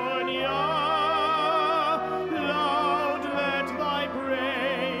 loud let thy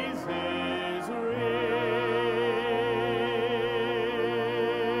praises ring.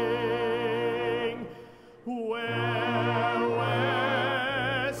 Where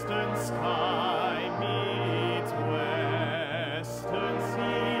western sky meets western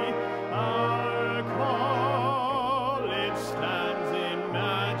sea, our college stands in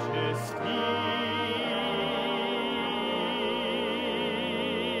majesty.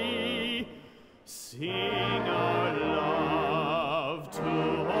 Sing our love to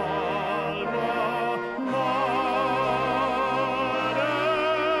Alma Mater.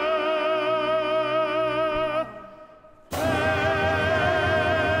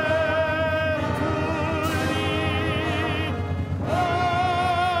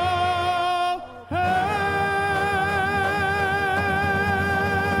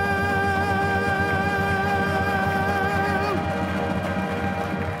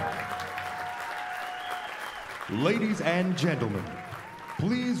 Ladies and gentlemen,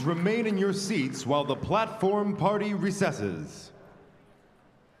 please remain in your seats while the platform party recesses.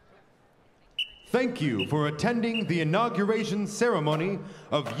 Thank you for attending the inauguration ceremony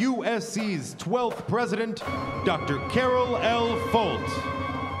of USC's 12th president, Dr. Carol L. Folt.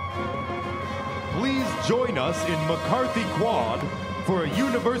 Please join us in McCarthy Quad for a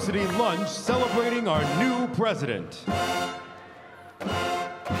university lunch celebrating our new president.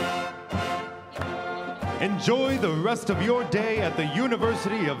 Enjoy the rest of your day at the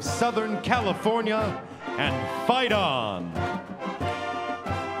University of Southern California and fight on!